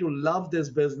 the way to love this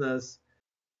business,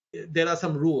 there are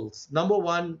some rules. Number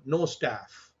one, no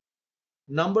staff.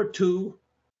 Number two,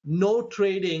 no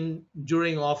trading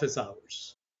during office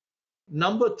hours.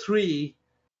 Number three,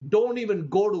 don't even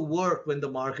go to work when the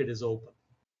market is open.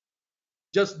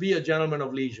 Just be a gentleman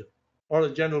of leisure or a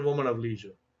gentlewoman of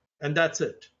leisure. And that's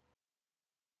it.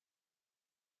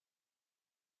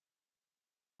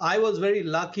 I was very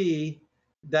lucky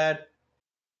that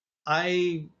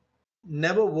I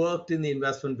never worked in the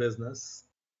investment business.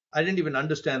 I didn't even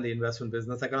understand the investment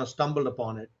business. I kind of stumbled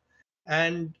upon it.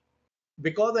 And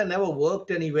because I never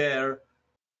worked anywhere,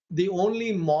 the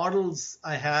only models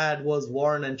I had was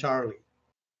Warren and Charlie.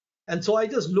 And so I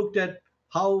just looked at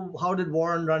how did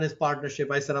Warren run his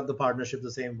partnership? I set up the partnership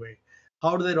the same way.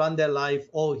 How do they run their life?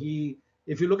 Oh,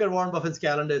 if you look at Warren Buffett's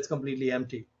calendar, it's completely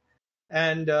empty.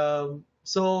 And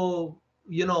so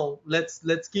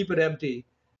let's keep it empty,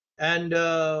 and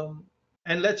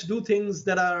let's do things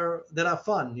that are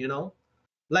fun.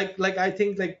 Like I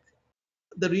think like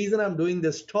the reason I'm doing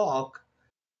this talk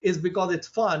is because it's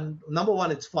fun. Number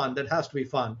one, it's fun. That has to be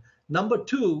fun. Number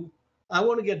two, I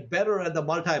want to get better at the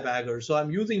multi-bagger. So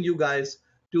I'm using you guys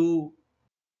to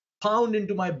pound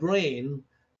into my brain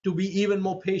to be even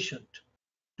more patient,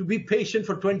 to be patient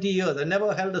for 20 years. I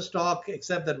never held a stock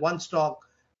except that one stock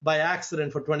by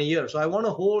accident for 20 years. So I want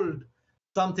to hold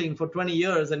something for 20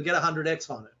 years and get 100x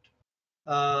on it.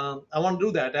 I want to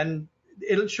do that. And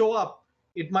it'll show up.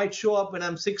 It might show up when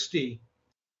I'm 60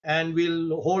 and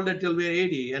we'll hold it till we're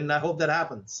 80. And I hope that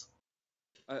happens.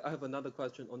 I have another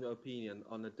question on your opinion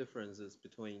on the differences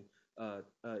between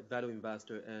value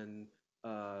investor and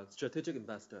strategic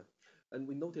investor. And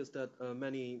we noticed that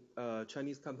many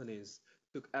Chinese companies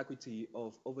took equity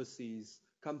of overseas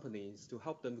companies to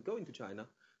help them go into China,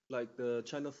 like the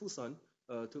China Fusan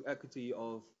took equity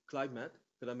of Climate,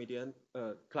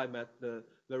 Climate, the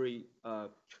very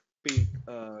big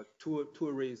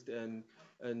tourist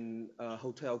and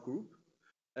hotel group,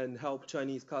 and help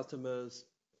Chinese customers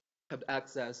have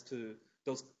access to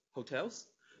those hotels.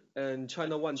 And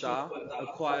China Wanda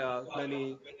acquire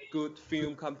many good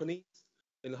film companies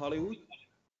in Hollywood,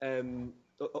 and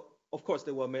of course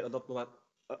they will make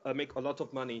a lot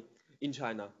of money in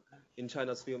China, in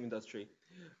China's film industry.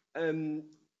 And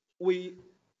we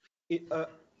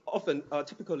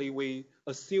typically we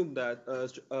assume that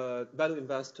a value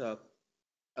investor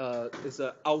is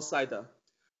an outsider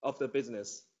of the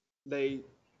business. They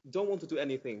don't want to do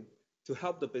anything to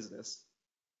help the business.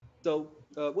 So,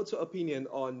 what's your opinion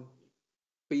on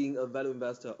being a value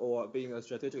investor or being a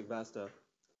strategic investor?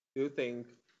 Do you think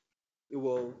you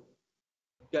will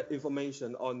get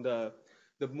information on the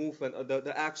movement or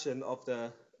the action of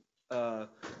the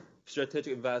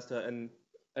strategic investor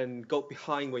and go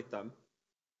behind with them,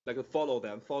 like follow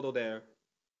them, follow their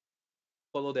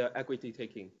equity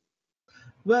taking?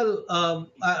 Well,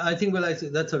 I think well,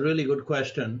 that's a really good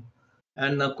question,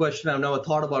 and a question I've never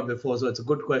thought about before. So it's a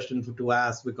good question to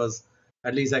ask because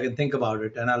at least I can think about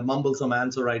it. And I'll mumble some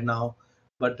answer right now,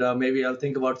 but maybe I'll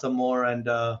think about some more, and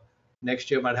next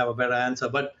year might have a better answer.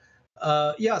 But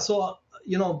yeah, so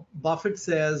Buffett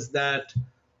says that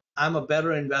I'm a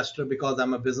better investor because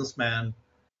I'm a businessman,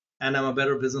 and I'm a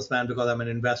better businessman because I'm an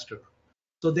investor.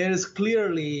 So there is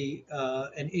clearly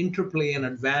an interplay and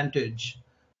advantage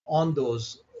on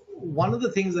those. One of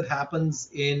the things that happens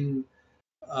in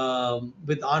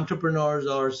with entrepreneurs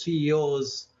or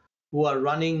CEOs who are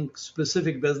running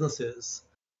specific businesses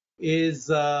is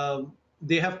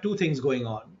they have two things going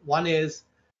on. One is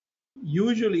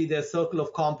usually their circle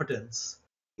of competence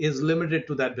is limited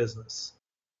to that business.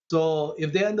 So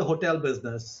if they're in the hotel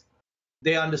business,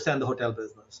 they understand the hotel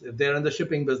business. If they're in the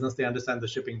shipping business, they understand the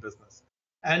shipping business.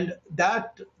 And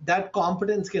that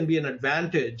competence can be an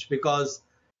advantage because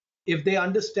if they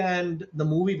understand the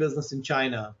movie business in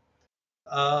China,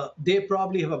 they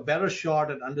probably have a better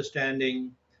shot at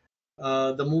understanding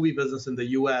the movie business in the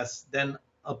US than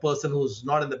a person who's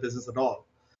not in the business at all.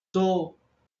 So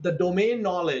the domain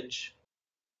knowledge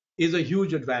is a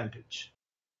huge advantage.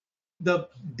 The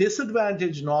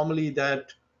disadvantage normally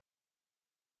that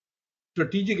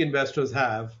strategic investors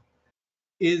have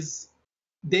is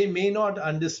they may not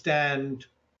understand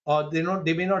or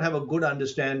they may not have a good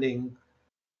understanding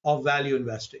of value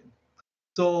investing.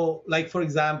 So, like for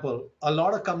example, a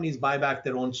lot of companies buy back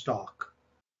their own stock.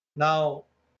 Now,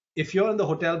 if you're in the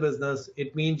hotel business,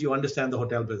 it means you understand the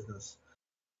hotel business,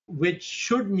 which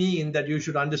should mean that you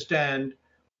should understand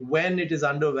when it is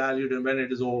undervalued and when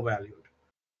it is overvalued.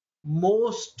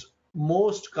 Most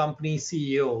company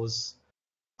CEOs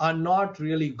are not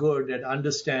really good at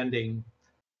understanding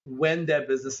when their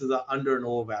businesses are under and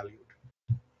overvalued.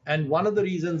 And one of the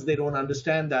reasons they don't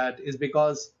understand that is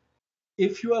because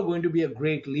if you are going to be a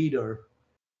great leader,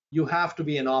 you have to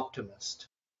be an optimist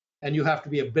and you have to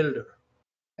be a builder.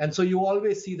 And so you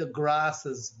always see the grass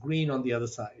as green on the other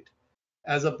side.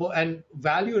 And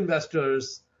value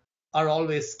investors are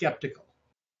always skeptical.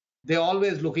 they're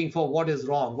always looking for what is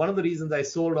wrong. One of the reasons I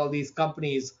sold all these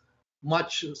companies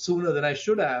much sooner than I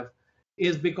should have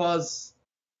is because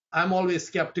I'm always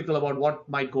skeptical about what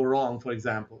might go wrong, for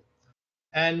example.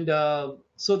 And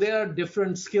so there are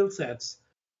different skill sets.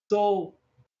 So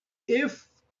if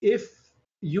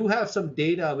you have some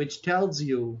data which tells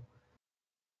you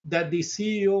that the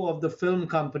CEO of the film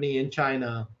company in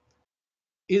China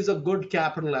is a good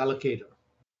capital allocator,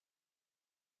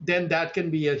 then that can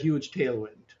be a huge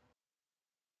tailwind.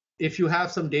 If you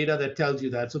have some data that tells you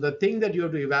that. So the thing that you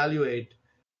have to evaluate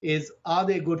is, are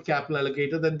they good capital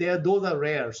allocators? And those are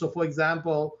rare. So for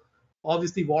example,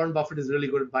 obviously Warren Buffett is really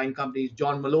good at buying companies.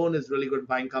 John Malone is really good at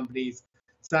buying companies.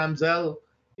 Sam Zell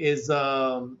is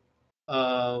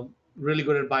really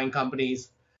good at buying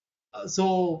companies.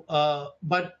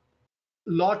 But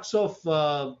lots of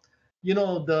the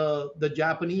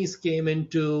Japanese came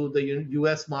into the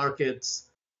U.S. markets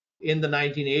in the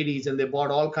 1980s, and they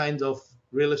bought all kinds of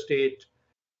real estate,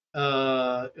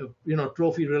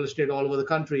 trophy real estate all over the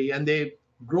country, and they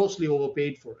grossly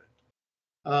overpaid for it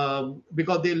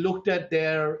because they looked at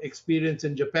their experience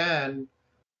in Japan,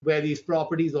 where these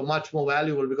properties were much more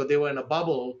valuable because they were in a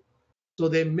bubble. So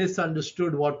they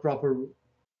misunderstood what proper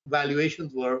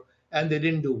valuations were, and they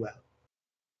didn't do well,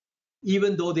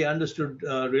 even though they understood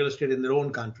real estate in their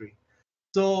own country.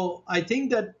 So I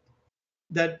think that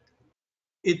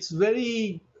it's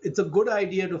a good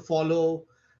idea to follow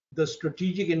the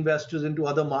strategic investors into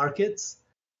other markets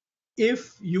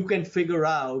if you can figure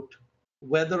out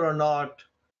whether or not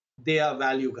they are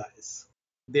value guys.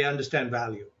 They understand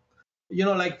value.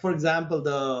 Like for example,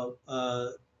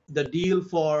 the deal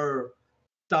for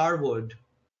Starwood.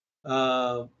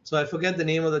 So I forget the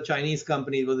name of the Chinese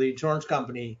company. It was the insurance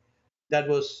company that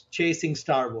was chasing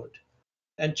Starwood.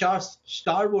 And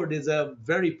Starwood is a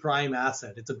very prime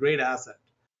asset. It's a great asset.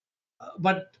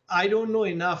 But I don't know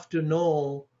enough to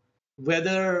know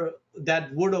whether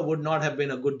that would or would not have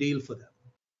been a good deal for them.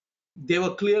 They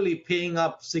were clearly paying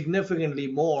up significantly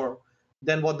more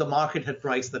than what the market had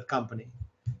priced that company.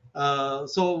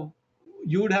 So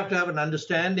you would have to have an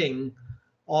understanding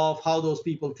of how those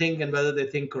people think and whether they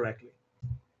think correctly.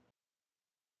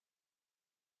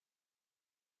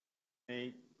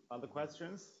 Any other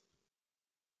questions?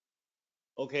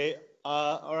 Okay.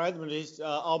 All right, Mohnish,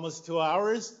 almost 2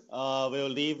 hours. We'll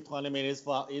leave 20 minutes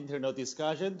for internal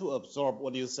discussion to absorb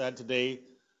what you said today.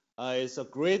 It's a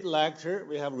great lecture.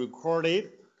 We have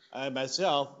recorded. I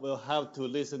myself will have to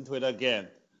listen to it again.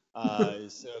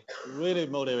 It's really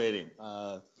motivating.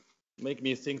 Make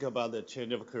me think about the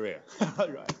change of career.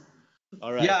 Right.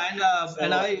 All right. Yeah,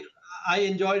 and I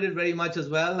enjoyed it very much as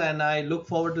well, and I look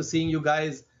forward to seeing you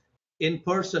guys in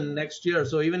person next year.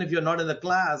 So even if you're not in the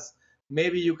class,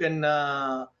 maybe you can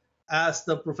ask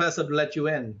the professor to let you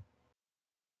in.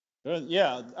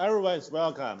 Yeah, everyone is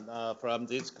welcome from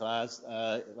this class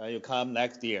when you come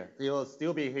next year. They will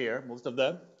still be here, most of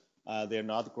them. They're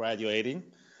not graduating.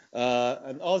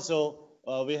 And also,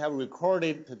 we have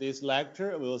recorded this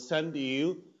lecture. We will send to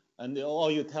you, and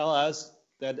all you tell us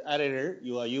that editor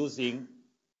you are using,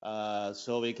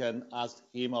 so we can ask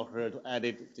him or her to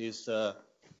edit this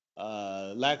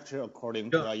lecture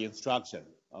according to our instruction.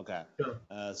 Okay. Sure.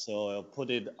 So I'll put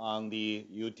it on the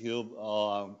YouTube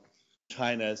or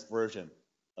China's version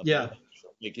of Yeah. it. So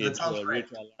we can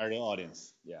reach a larger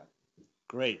audience. Yeah.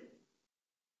 Great.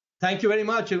 Thank you very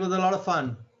much. It was a lot of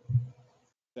fun.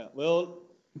 Yeah. We'll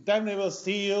definitely will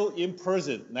see you in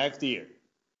person next year.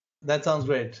 That sounds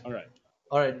great. All right.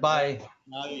 All right. Bye.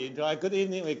 Now you enjoy. Good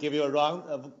evening. We give you a round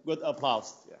of good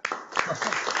applause. Yeah.